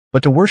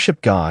 But to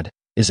worship God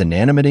is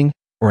inanimating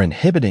or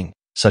inhibiting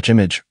such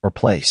image or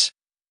place.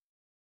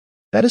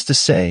 That is to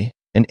say,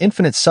 an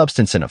infinite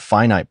substance in a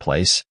finite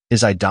place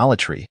is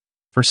idolatry,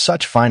 for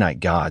such finite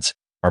gods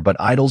are but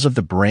idols of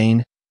the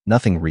brain,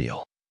 nothing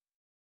real,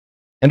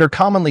 and are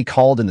commonly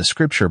called in the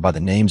Scripture by the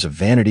names of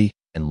vanity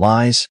and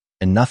lies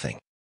and nothing.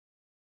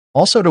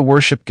 Also to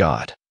worship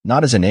God,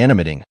 not as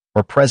inanimating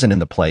or present in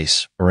the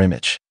place or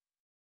image,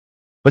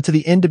 but to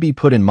the end to be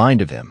put in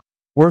mind of him,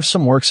 or of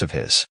some works of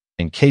his,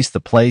 in case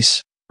the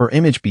place or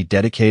image be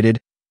dedicated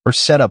or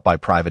set up by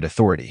private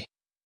authority,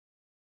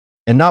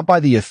 and not by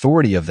the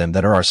authority of them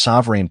that are our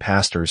sovereign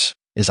pastors,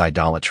 is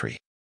idolatry.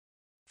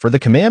 For the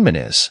commandment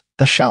is,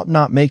 Thou shalt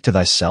not make to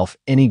thyself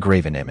any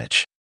graven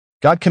image.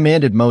 God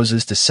commanded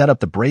Moses to set up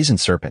the brazen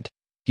serpent.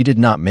 He did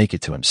not make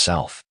it to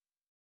himself.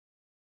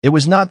 It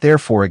was not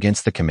therefore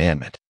against the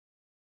commandment,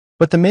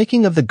 but the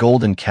making of the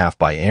golden calf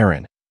by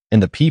Aaron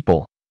and the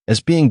people,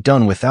 as being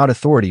done without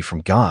authority from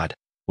God,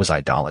 was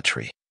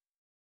idolatry.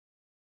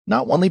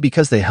 Not only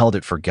because they held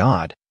it for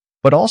God,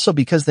 but also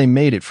because they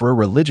made it for a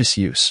religious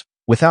use,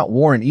 without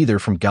warrant either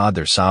from God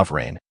their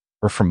sovereign,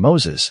 or from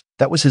Moses,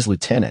 that was his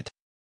lieutenant.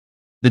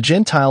 The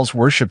Gentiles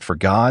worshipped for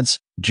gods,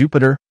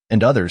 Jupiter,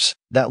 and others,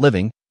 that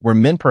living, were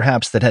men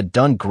perhaps that had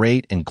done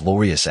great and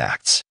glorious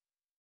acts.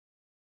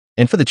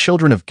 And for the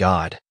children of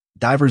God,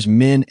 divers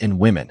men and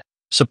women,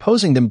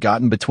 supposing them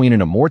gotten between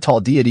an immortal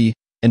deity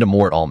and a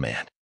mortal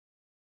man.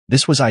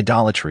 This was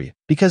idolatry,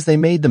 because they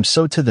made them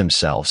so to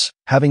themselves,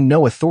 having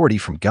no authority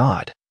from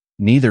God,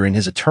 neither in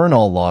his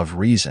eternal law of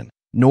reason,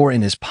 nor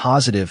in his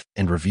positive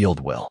and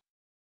revealed will.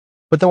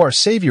 But though our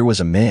Savior was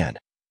a man,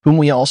 whom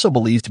we also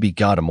believe to be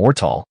God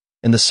immortal,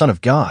 and the Son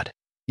of God,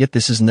 yet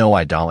this is no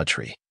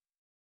idolatry,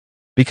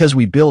 because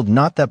we build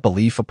not that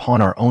belief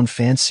upon our own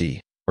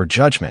fancy or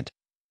judgment,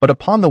 but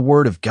upon the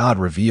word of God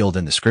revealed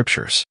in the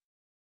Scriptures.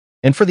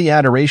 And for the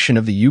adoration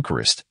of the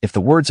Eucharist, if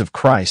the words of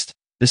Christ,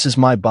 "This is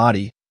my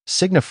body,"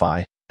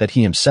 signify that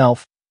he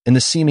himself, and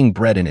the seeming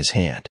bread in his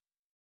hand.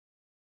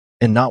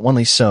 And not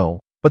only so,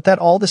 but that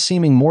all the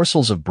seeming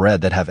morsels of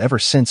bread that have ever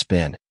since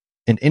been,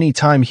 and any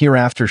time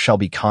hereafter shall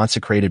be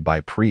consecrated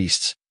by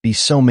priests, be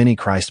so many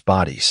Christ's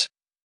bodies.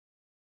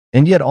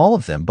 And yet all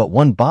of them but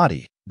one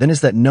body, then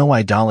is that no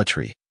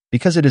idolatry,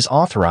 because it is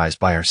authorized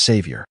by our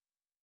Savior.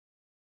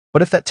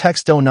 But if that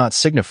text do not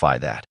signify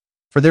that,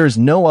 for there is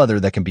no other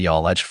that can be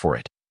alleged for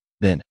it,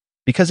 then,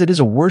 because it is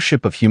a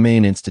worship of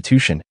humane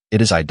institution,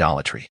 it is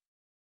idolatry.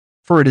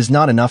 For it is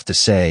not enough to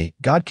say,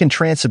 God can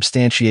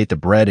transubstantiate the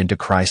bread into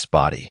Christ's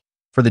body,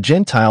 for the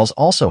Gentiles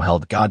also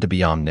held God to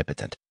be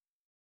omnipotent,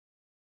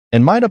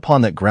 and might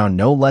upon that ground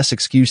no less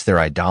excuse their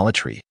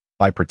idolatry,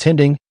 by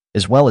pretending,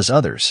 as well as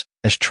others,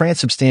 as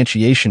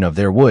transubstantiation of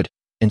their wood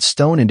and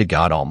stone into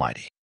God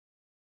Almighty.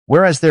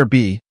 Whereas there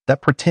be,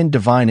 that pretend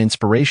divine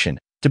inspiration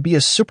to be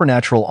a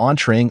supernatural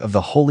entraying of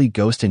the Holy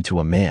Ghost into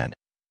a man,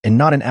 and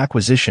not an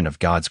acquisition of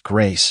God's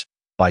grace,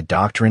 by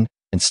doctrine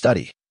and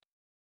study.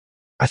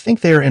 I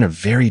think they are in a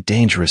very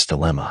dangerous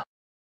dilemma.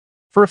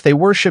 For if they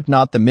worship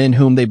not the men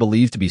whom they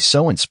believe to be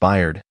so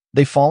inspired,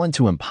 they fall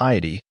into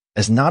impiety,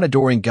 as not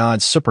adoring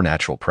God's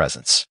supernatural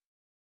presence.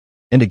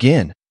 And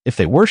again, if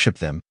they worship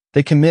them,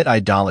 they commit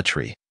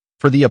idolatry,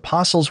 for the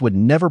apostles would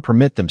never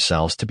permit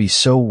themselves to be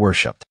so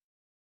worshipped.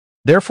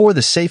 Therefore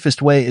the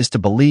safest way is to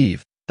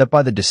believe that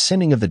by the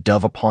descending of the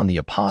dove upon the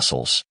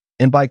apostles,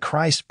 and by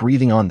Christ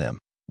breathing on them,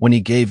 when he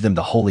gave them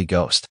the Holy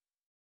Ghost,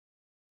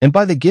 and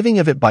by the giving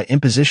of it by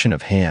imposition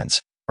of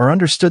hands, are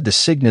understood the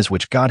signs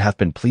which God hath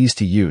been pleased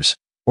to use,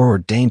 or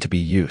ordained to be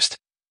used,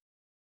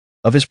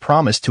 of his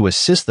promise to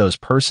assist those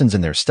persons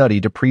in their study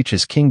to preach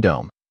his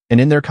kingdom,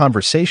 and in their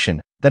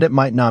conversation, that it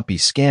might not be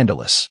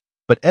scandalous,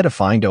 but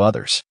edifying to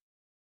others.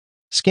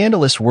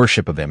 Scandalous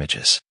worship of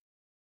images.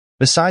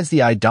 Besides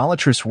the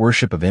idolatrous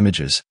worship of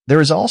images, there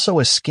is also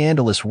a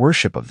scandalous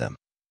worship of them,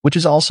 which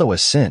is also a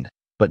sin,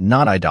 but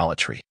not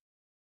idolatry.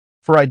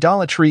 For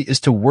idolatry is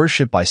to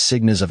worship by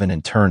signs of an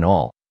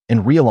internal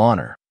and real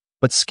honor,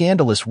 but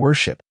scandalous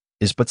worship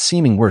is but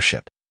seeming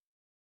worship,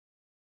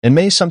 and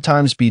may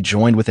sometimes be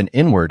joined with an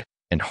inward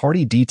and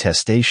hearty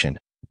detestation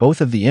both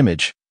of the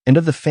image and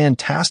of the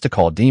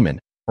fantastical demon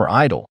or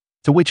idol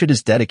to which it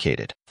is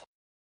dedicated,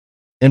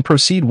 and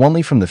proceed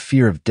only from the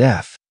fear of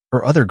death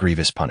or other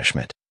grievous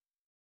punishment,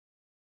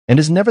 and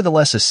is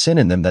nevertheless a sin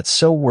in them that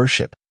so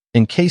worship,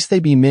 in case they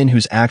be men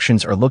whose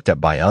actions are looked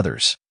at by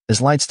others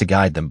as lights to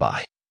guide them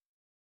by.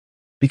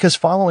 Because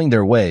following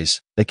their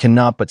ways, they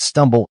cannot but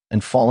stumble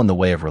and fall in the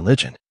way of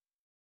religion.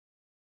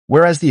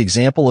 Whereas the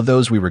example of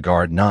those we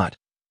regard not,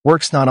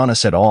 works not on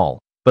us at all,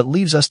 but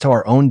leaves us to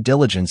our own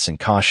diligence and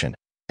caution,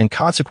 and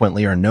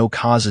consequently are no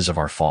causes of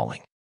our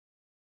falling.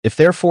 If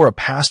therefore a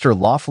pastor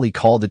lawfully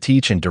called to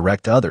teach and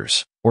direct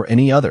others, or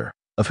any other,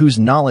 of whose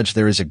knowledge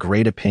there is a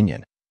great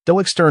opinion, do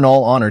extern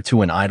all honor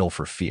to an idol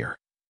for fear,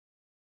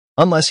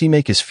 unless he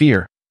make his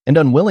fear, and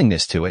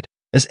unwillingness to it,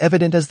 as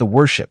evident as the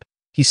worship,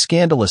 he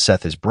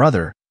scandaluseth his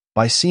brother,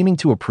 by seeming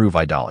to approve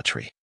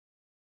idolatry.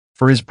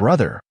 For his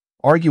brother,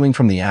 arguing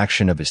from the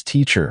action of his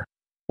teacher,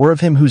 or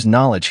of him whose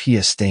knowledge he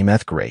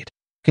esteemeth great,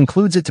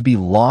 concludes it to be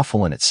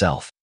lawful in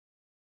itself.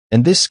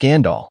 And this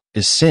scandal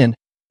is sin,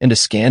 and a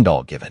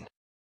scandal given.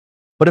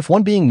 But if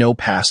one being no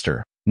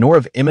pastor, nor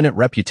of eminent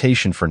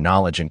reputation for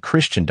knowledge and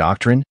Christian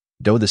doctrine,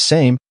 do the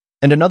same,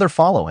 and another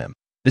follow him,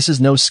 this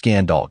is no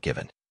scandal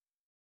given.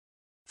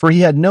 For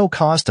he had no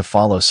cause to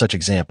follow such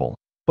example,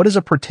 but as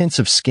a pretense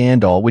of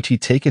scandal which he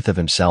taketh of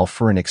himself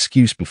for an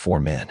excuse before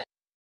men.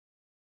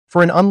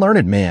 For an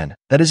unlearned man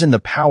that is in the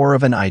power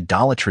of an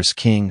idolatrous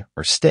king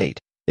or state,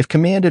 if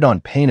commanded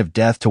on pain of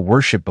death to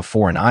worship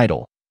before an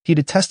idol, he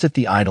detesteth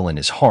the idol in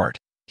his heart,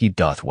 he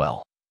doth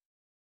well.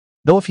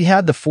 Though if he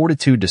had the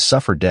fortitude to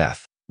suffer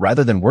death,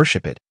 rather than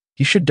worship it,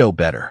 he should do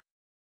better.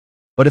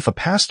 But if a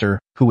pastor,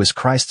 who is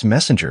Christ's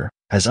messenger,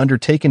 has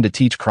undertaken to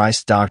teach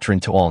Christ's doctrine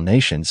to all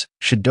nations,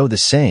 should do the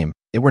same,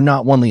 it were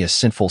not only a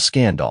sinful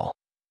scandal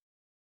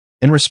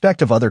in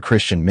respect of other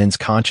Christian men's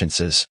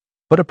consciences,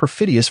 but a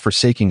perfidious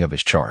forsaking of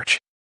his charge.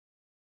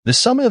 The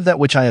sum of that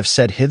which I have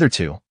said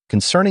hitherto,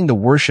 concerning the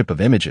worship of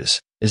images,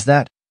 is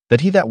that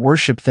he that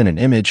worshipeth in an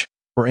image,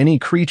 or any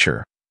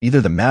creature, either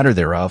the matter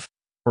thereof,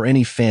 or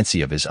any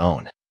fancy of his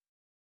own,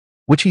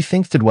 which he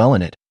thinketh to dwell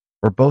in it,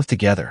 or both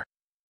together,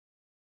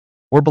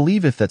 or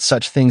believeth that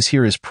such things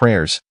hear his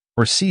prayers,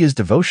 or see his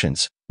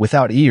devotions,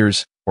 without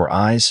ears or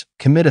eyes,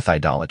 committeth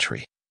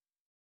idolatry.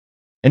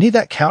 And he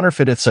that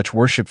counterfeiteth such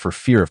worship for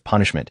fear of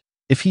punishment,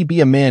 if he be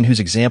a man whose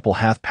example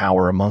hath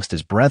power amongst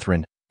his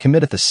brethren,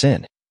 committeth a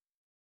sin.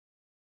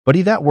 But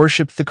he that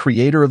worshipeth the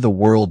Creator of the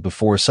world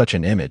before such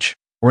an image,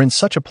 or in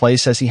such a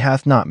place as he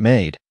hath not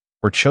made,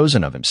 or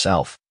chosen of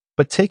himself,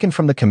 but taken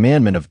from the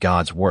commandment of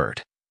God's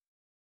word,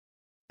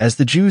 as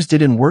the Jews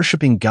did in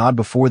worshipping God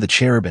before the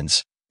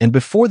cherubims, and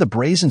before the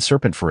brazen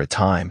serpent for a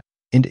time,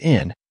 and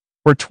in,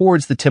 or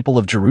towards the temple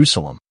of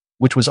Jerusalem,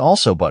 which was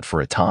also but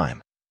for a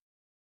time,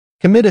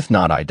 committeth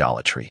not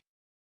idolatry.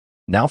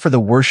 Now for the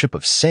worship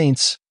of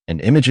saints,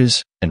 and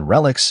images, and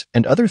relics,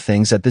 and other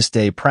things at this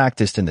day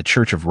practiced in the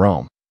Church of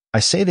Rome, I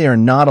say they are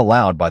not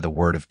allowed by the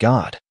word of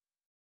God,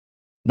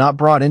 not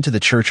brought into the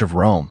Church of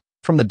Rome,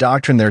 from the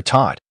doctrine there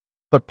taught,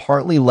 but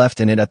partly left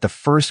in it at the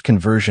first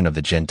conversion of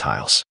the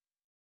Gentiles,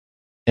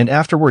 and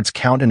afterwards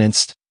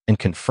countenanced, and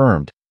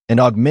confirmed, and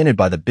augmented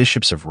by the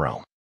bishops of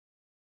Rome.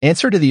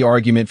 Answer to the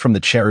argument from the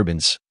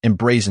cherubims and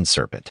brazen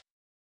serpent.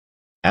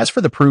 As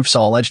for the proofs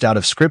alleged out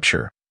of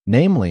Scripture,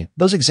 namely,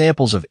 those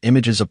examples of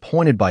images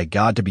appointed by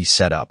God to be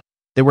set up,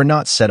 they were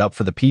not set up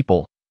for the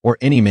people or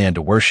any man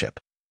to worship,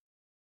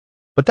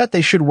 but that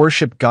they should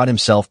worship God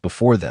himself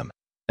before them,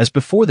 as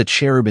before the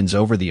cherubims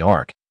over the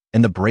ark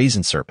and the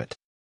brazen serpent.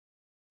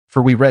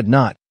 For we read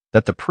not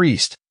that the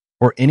priest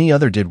or any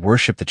other did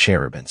worship the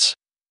cherubims.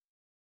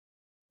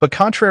 But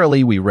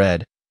contrarily we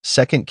read,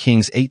 2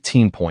 Kings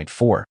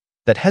 18.4,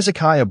 that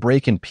Hezekiah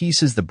brake in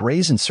pieces the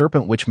brazen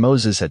serpent which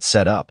Moses had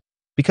set up,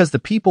 because the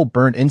people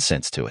burnt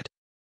incense to it.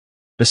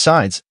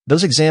 Besides,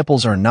 those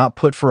examples are not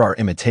put for our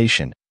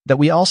imitation, that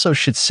we also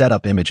should set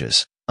up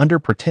images, under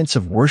pretense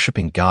of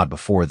worshipping God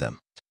before them.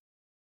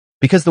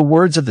 Because the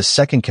words of the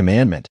second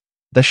commandment,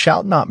 thou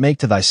shalt not make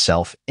to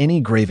thyself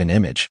any graven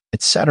image,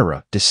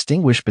 etc.,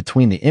 distinguish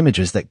between the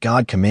images that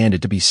God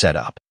commanded to be set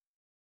up,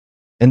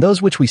 and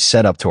those which we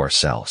set up to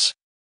ourselves.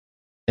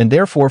 And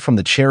therefore from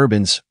the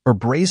cherubims or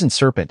brazen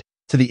serpent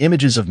to the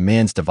images of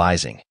man's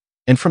devising,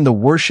 and from the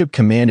worship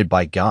commanded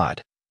by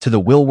God to the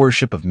will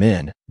worship of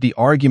men, the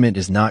argument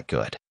is not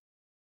good.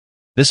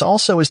 This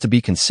also is to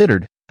be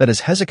considered, that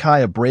as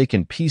Hezekiah brake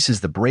in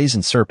pieces the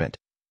brazen serpent,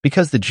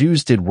 because the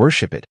Jews did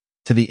worship it,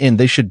 to the end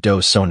they should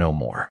do so no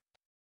more.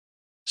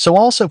 So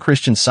also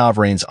Christian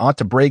sovereigns ought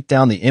to break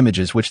down the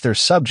images which their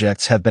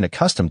subjects have been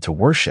accustomed to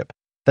worship,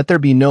 that there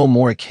be no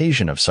more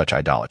occasion of such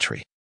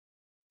idolatry.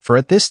 For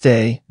at this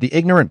day, the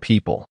ignorant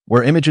people,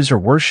 where images are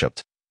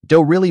worshipped,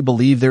 do really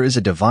believe there is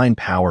a divine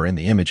power in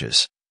the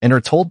images, and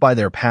are told by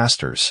their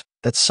pastors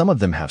that some of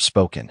them have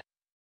spoken,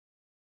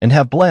 and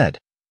have bled,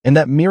 and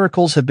that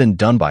miracles have been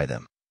done by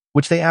them,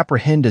 which they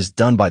apprehend as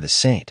done by the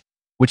saint,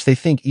 which they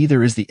think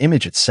either is the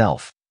image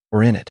itself,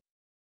 or in it.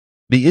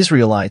 The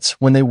Israelites,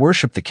 when they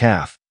worshipped the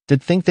calf,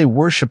 did think they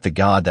worshipped the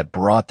God that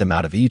brought them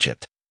out of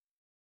Egypt.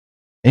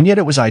 And yet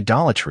it was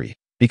idolatry,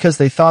 because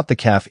they thought the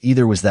calf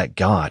either was that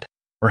God,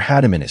 or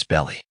had him in his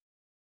belly.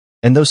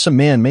 And though some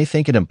man may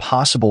think it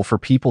impossible for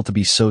people to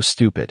be so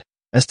stupid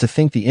as to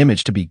think the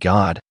image to be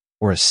God,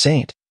 or a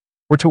saint,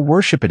 or to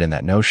worship it in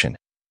that notion,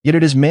 yet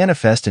it is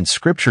manifest in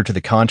Scripture to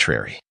the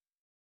contrary.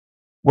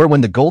 Where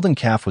when the golden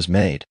calf was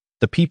made,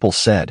 the people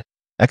said,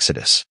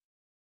 Exodus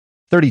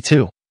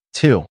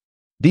 32:2,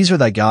 These are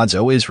thy gods,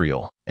 O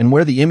Israel, and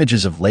where the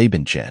images of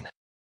Laban Gen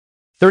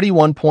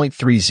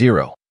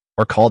 31.30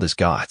 are called as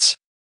gods.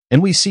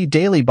 And we see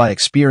daily by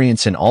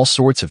experience in all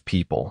sorts of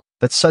people,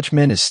 that such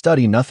men as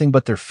study nothing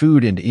but their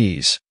food and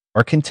ease,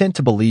 are content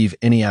to believe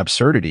any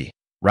absurdity,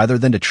 rather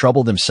than to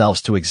trouble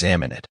themselves to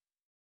examine it,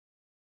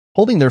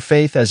 holding their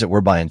faith as it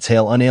were by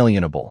entail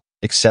unalienable,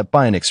 except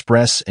by an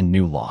express and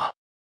new law.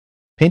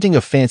 Painting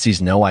of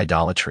fancies no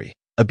idolatry,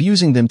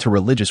 abusing them to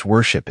religious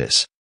worship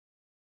is.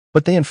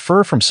 But they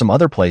infer from some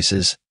other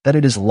places that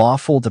it is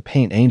lawful to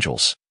paint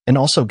angels, and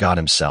also God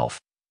himself,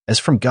 as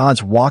from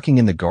God's walking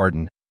in the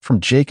garden, from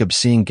Jacob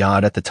seeing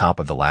God at the top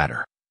of the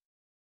ladder,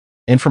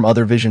 and from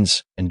other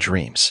visions and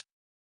dreams.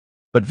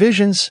 But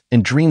visions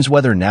and dreams,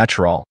 whether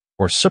natural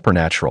or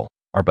supernatural,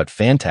 are but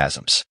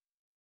phantasms.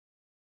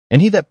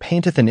 And he that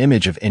painteth an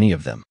image of any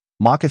of them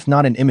mocketh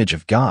not an image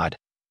of God,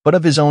 but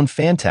of his own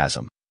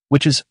phantasm,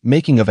 which is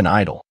making of an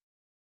idol.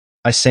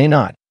 I say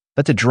not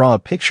that to draw a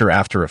picture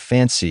after a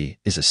fancy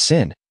is a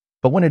sin,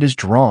 but when it is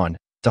drawn,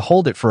 to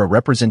hold it for a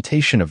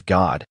representation of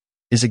God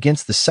is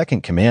against the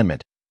second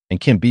commandment,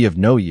 and can be of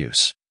no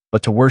use,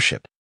 but to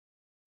worship.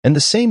 And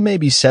the same may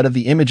be said of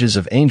the images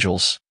of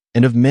angels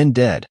and of men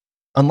dead,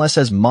 unless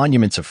as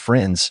monuments of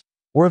friends,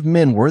 or of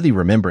men worthy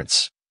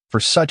remembrance, for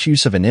such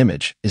use of an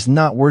image is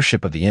not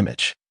worship of the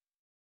image,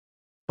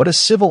 but a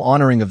civil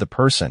honoring of the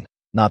person,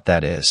 not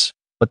that is,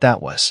 but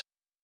that was.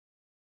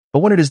 But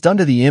when it is done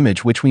to the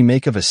image which we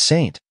make of a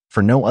saint,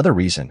 for no other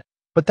reason,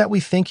 but that we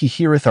think he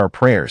heareth our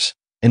prayers,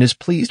 and is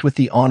pleased with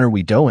the honor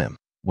we do him,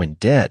 when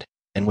dead,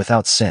 and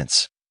without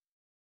sense,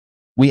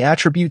 we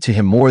attribute to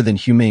him more than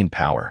humane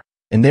power,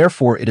 and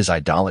therefore it is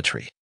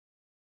idolatry.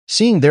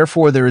 Seeing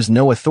therefore there is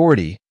no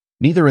authority,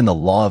 neither in the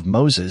law of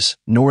Moses,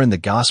 nor in the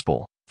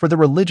gospel, for the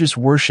religious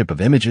worship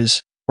of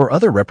images, or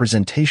other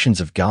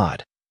representations of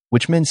God,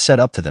 which men set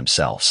up to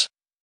themselves,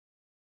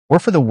 or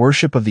for the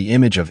worship of the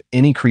image of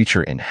any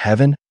creature in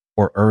heaven,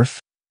 or earth,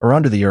 or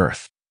under the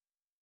earth.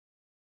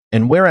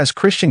 And whereas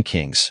Christian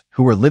kings,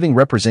 who are living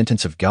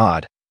representatives of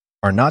God,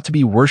 are not to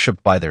be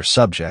worshipped by their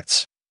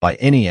subjects, by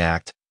any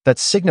act that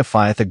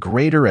signifieth a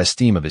greater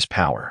esteem of his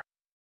power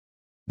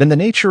than the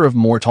nature of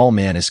mortal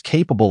man is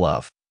capable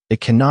of,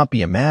 it cannot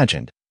be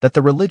imagined that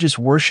the religious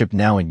worship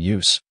now in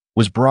use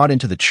was brought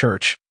into the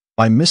church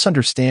by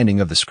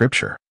misunderstanding of the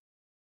Scripture.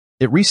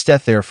 It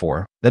resteth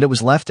therefore that it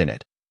was left in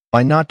it,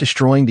 by not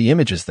destroying the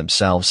images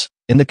themselves,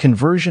 in the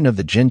conversion of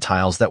the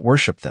Gentiles that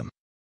worship them.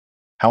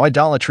 How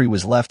idolatry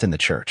was left in the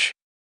church.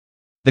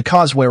 The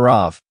cause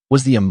whereof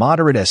was the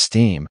immoderate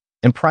esteem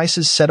and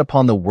prices set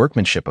upon the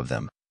workmanship of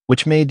them,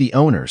 which made the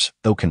owners,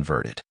 though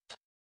converted,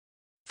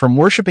 from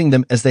worshipping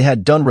them as they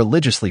had done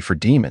religiously for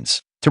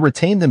demons, to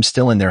retain them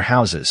still in their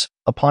houses,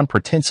 upon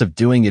pretense of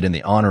doing it in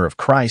the honor of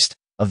Christ,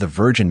 of the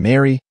Virgin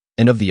Mary,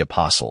 and of the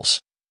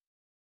apostles,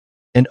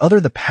 and other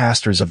the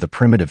pastors of the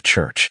primitive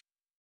church.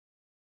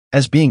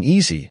 as being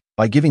easy,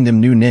 by giving them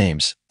new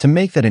names, to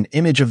make that an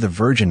image of the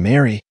Virgin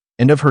Mary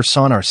and of her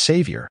Son our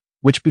Savior,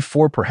 which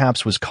before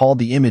perhaps was called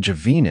the image of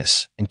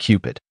Venus and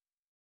Cupid.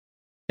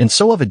 And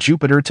so of a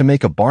Jupiter to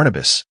make a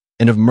Barnabas,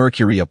 and of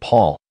Mercury a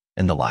Paul,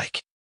 and the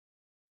like.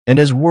 And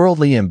as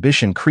worldly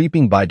ambition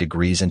creeping by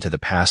degrees into the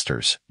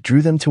pastors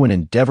drew them to an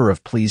endeavor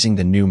of pleasing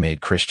the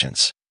new-made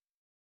Christians,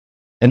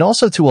 and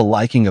also to a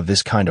liking of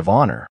this kind of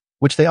honor,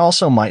 which they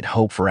also might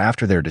hope for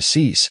after their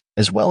decease,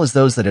 as well as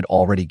those that had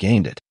already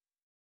gained it.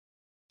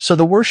 So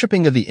the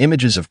worshipping of the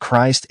images of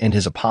Christ and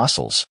his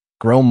apostles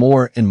grow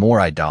more and more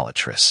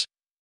idolatrous.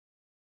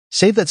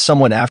 Save that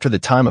somewhat after the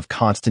time of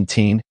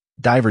Constantine,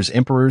 divers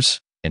emperors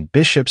and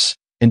bishops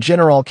and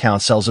general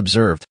councils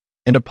observed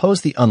and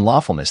opposed the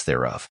unlawfulness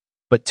thereof,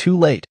 but too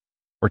late,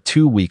 or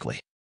too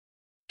weakly.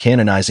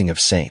 Canonizing of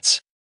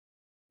saints.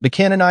 The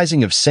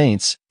canonizing of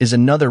saints is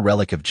another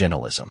relic of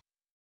Gentilism.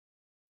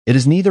 It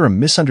is neither a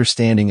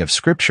misunderstanding of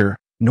Scripture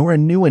nor a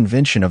new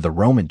invention of the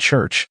Roman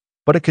Church,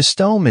 but a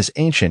custom as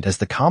ancient as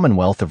the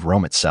Commonwealth of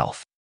Rome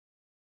itself.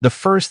 The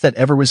first that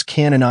ever was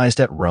canonized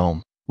at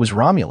Rome was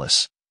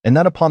Romulus, and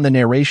that upon the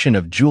narration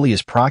of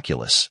Julius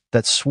Proculus,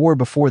 that swore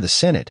before the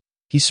Senate,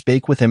 he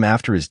spake with him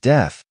after his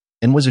death,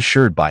 and was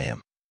assured by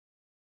him.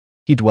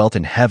 He dwelt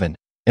in heaven,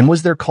 and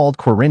was there called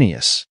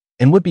Quirinius,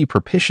 and would be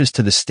propitious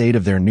to the state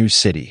of their new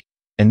city,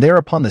 and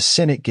thereupon the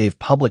Senate gave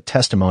public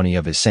testimony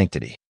of his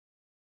sanctity.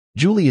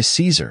 Julius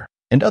Caesar,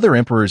 and other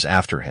emperors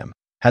after him,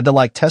 had the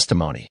like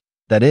testimony,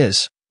 that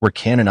is, were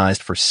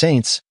canonized for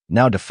saints,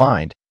 now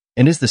defined,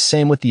 and is the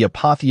same with the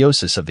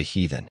apotheosis of the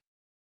heathen.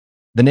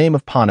 The name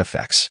of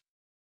Pontifex.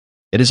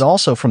 It is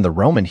also from the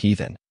Roman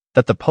heathen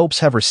that the popes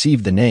have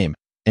received the name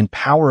and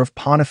power of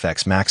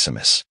Pontifex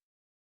Maximus.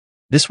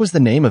 This was the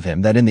name of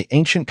him that in the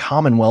ancient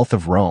Commonwealth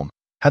of Rome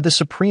had the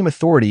supreme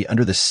authority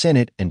under the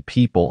Senate and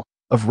people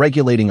of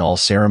regulating all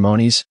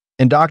ceremonies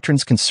and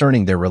doctrines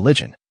concerning their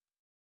religion.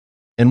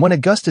 And when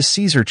Augustus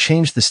Caesar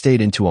changed the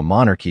state into a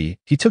monarchy,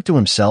 he took to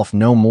himself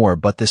no more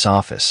but this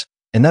office,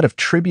 and that of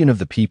tribune of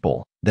the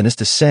people, that is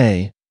to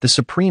say, the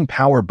supreme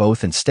power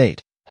both in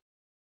state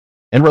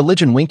and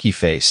religion. Winky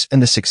Face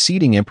and the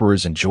succeeding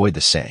emperors enjoyed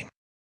the same.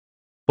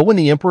 But when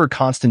the Emperor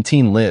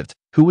Constantine lived,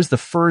 who was the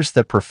first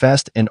that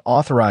professed and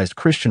authorized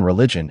Christian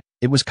religion,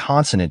 it was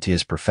consonant to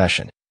his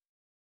profession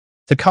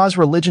to cause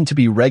religion to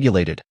be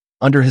regulated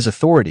under his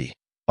authority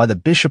by the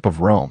Bishop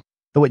of Rome,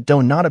 though it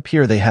do not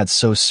appear they had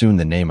so soon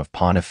the name of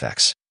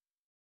Pontifex,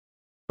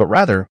 but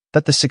rather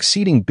that the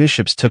succeeding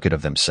bishops took it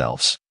of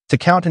themselves, to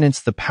countenance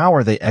the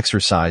power they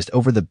exercised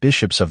over the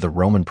bishops of the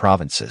Roman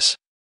provinces.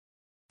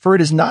 For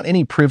it is not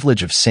any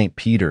privilege of St.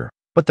 Peter,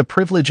 but the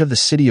privilege of the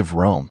city of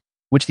Rome,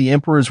 which the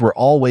emperors were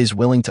always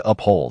willing to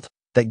uphold,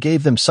 that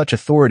gave them such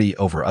authority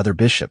over other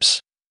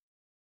bishops.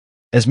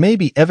 As may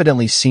be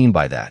evidently seen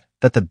by that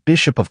the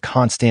Bishop of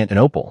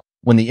Constantinople,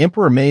 when the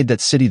emperor made that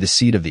city the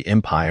seat of the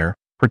empire,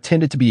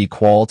 pretended to be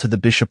equal to the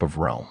Bishop of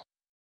Rome.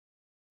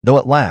 Though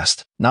at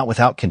last, not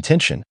without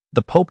contention,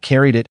 the Pope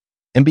carried it,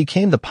 and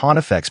became the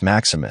Pontifex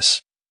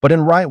Maximus, but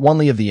in right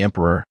only of the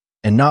emperor,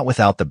 and not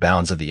without the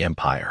bounds of the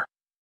empire.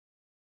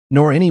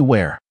 Nor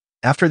anywhere,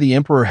 after the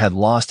emperor had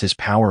lost his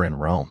power in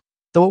Rome,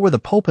 though it were the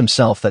Pope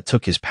himself that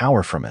took his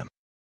power from him.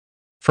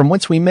 From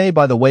whence we may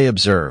by the way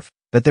observe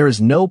that there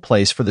is no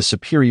place for the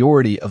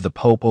superiority of the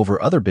Pope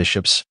over other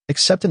bishops,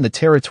 except in the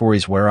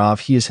territories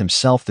whereof he is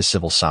himself the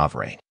civil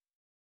sovereign.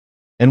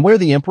 And where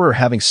the emperor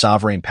having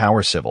sovereign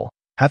power civil,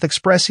 hath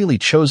expressly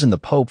chosen the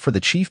Pope for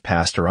the chief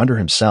pastor under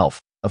himself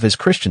of his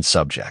Christian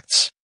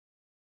subjects.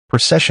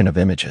 Procession of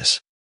images.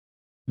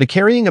 The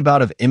carrying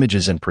about of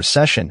images and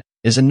procession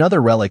is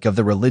another relic of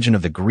the religion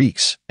of the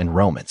Greeks and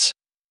Romans.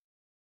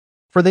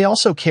 For they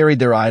also carried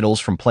their idols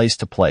from place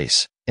to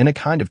place, in a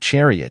kind of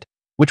chariot,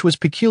 which was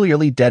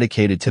peculiarly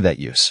dedicated to that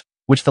use,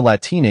 which the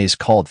Latines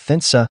called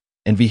thensa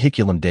and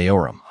vehiculum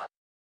deorum.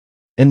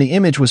 And the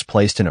image was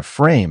placed in a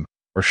frame,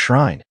 or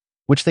shrine,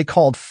 which they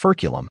called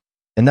furculum,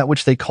 and that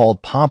which they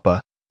called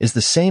pompa is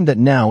the same that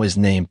now is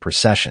named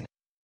procession.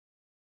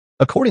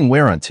 According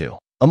whereunto,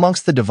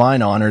 amongst the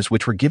divine honors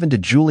which were given to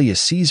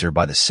Julius Caesar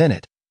by the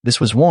Senate, this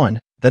was one,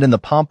 that in the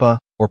pompa,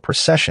 or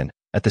procession,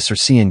 at the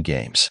Circean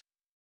Games,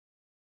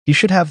 he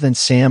should have then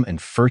sam and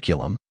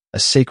furculum, a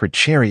sacred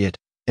chariot,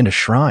 and a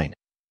shrine,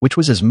 which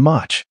was as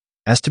much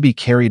as to be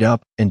carried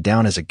up and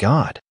down as a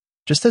god,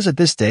 just as at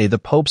this day the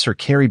popes are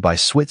carried by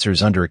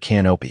Switzers under a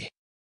canopy.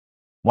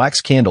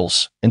 Wax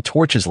candles and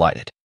torches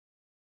lighted.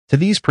 To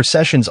these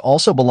processions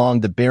also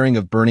belonged the bearing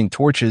of burning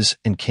torches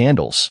and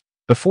candles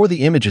before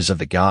the images of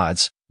the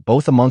gods,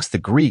 both amongst the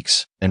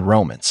Greeks and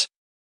Romans.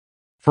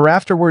 For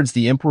afterwards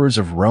the emperors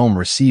of Rome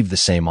received the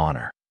same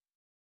honor.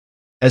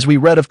 As we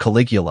read of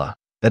Caligula,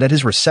 that at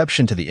his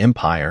reception to the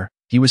empire,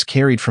 he was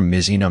carried from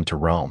Misenum to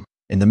Rome,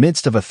 in the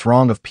midst of a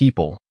throng of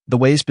people, the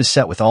ways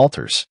beset with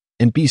altars,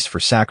 and beasts for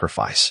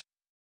sacrifice,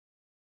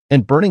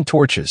 and burning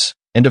torches,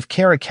 and of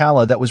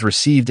Caracalla that was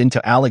received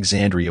into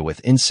Alexandria with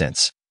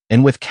incense,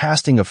 and with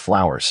casting of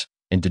flowers,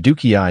 and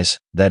deduciis,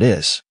 that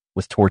is,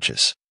 with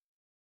torches.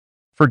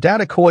 For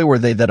datakoi were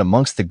they that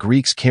amongst the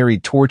Greeks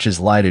carried torches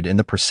lighted in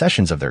the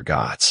processions of their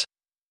gods.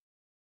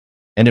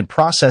 And in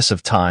process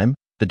of time,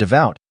 the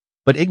devout,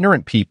 but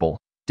ignorant people,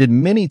 did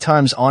many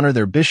times honor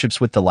their bishops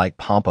with the like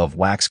pomp of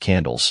wax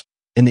candles,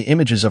 in the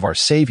images of our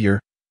Savior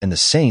and the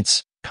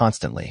saints,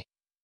 constantly.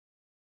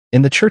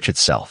 In the church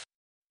itself,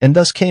 and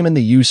thus came in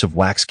the use of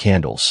wax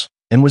candles,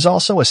 and was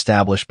also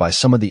established by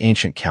some of the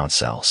ancient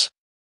councils.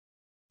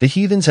 The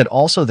heathens had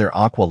also their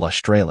aqua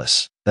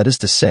lustralis, that is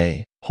to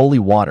say, holy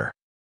water.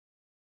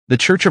 The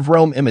Church of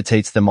Rome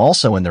imitates them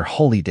also in their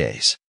holy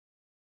days.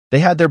 They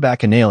had their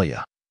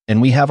bacchanalia,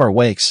 and we have our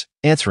wakes,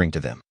 answering to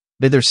them,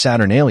 they their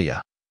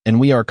saturnalia, and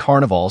we our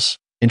carnivals,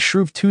 and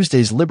Shrove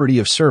Tuesday's liberty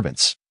of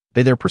servants,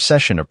 they their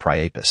procession of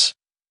Priapus.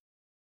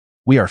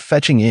 We are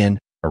fetching in,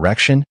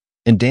 erection,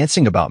 and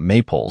dancing about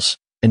maypoles,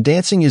 and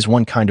dancing is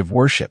one kind of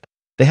worship.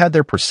 They had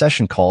their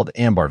procession called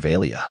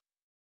Ambarvalia.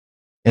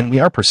 And we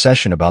are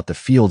procession about the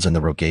fields in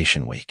the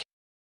rogation week.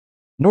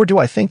 Nor do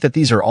I think that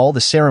these are all the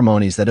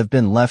ceremonies that have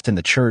been left in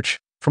the church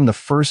from the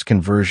first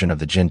conversion of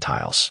the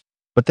Gentiles,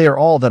 but they are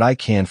all that I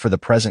can for the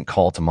present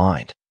call to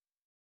mind.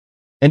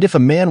 And if a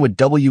man would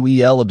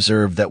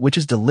observe that which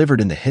is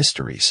delivered in the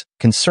histories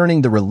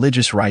concerning the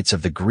religious rites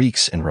of the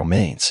Greeks and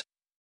Romanes,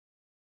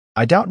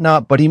 I doubt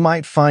not but he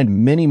might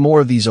find many more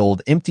of these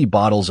old empty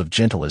bottles of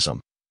gentilism,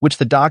 which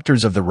the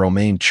doctors of the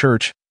Roman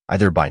Church,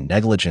 either by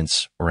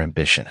negligence or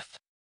ambition,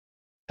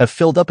 have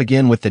filled up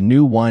again with the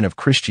new wine of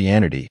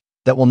Christianity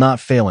that will not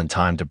fail in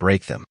time to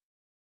break them.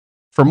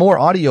 For more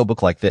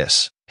audiobook like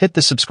this, hit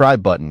the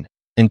subscribe button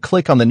and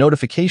click on the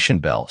notification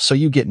bell so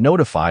you get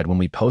notified when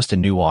we post a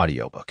new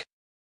audiobook.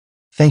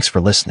 Thanks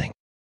for listening.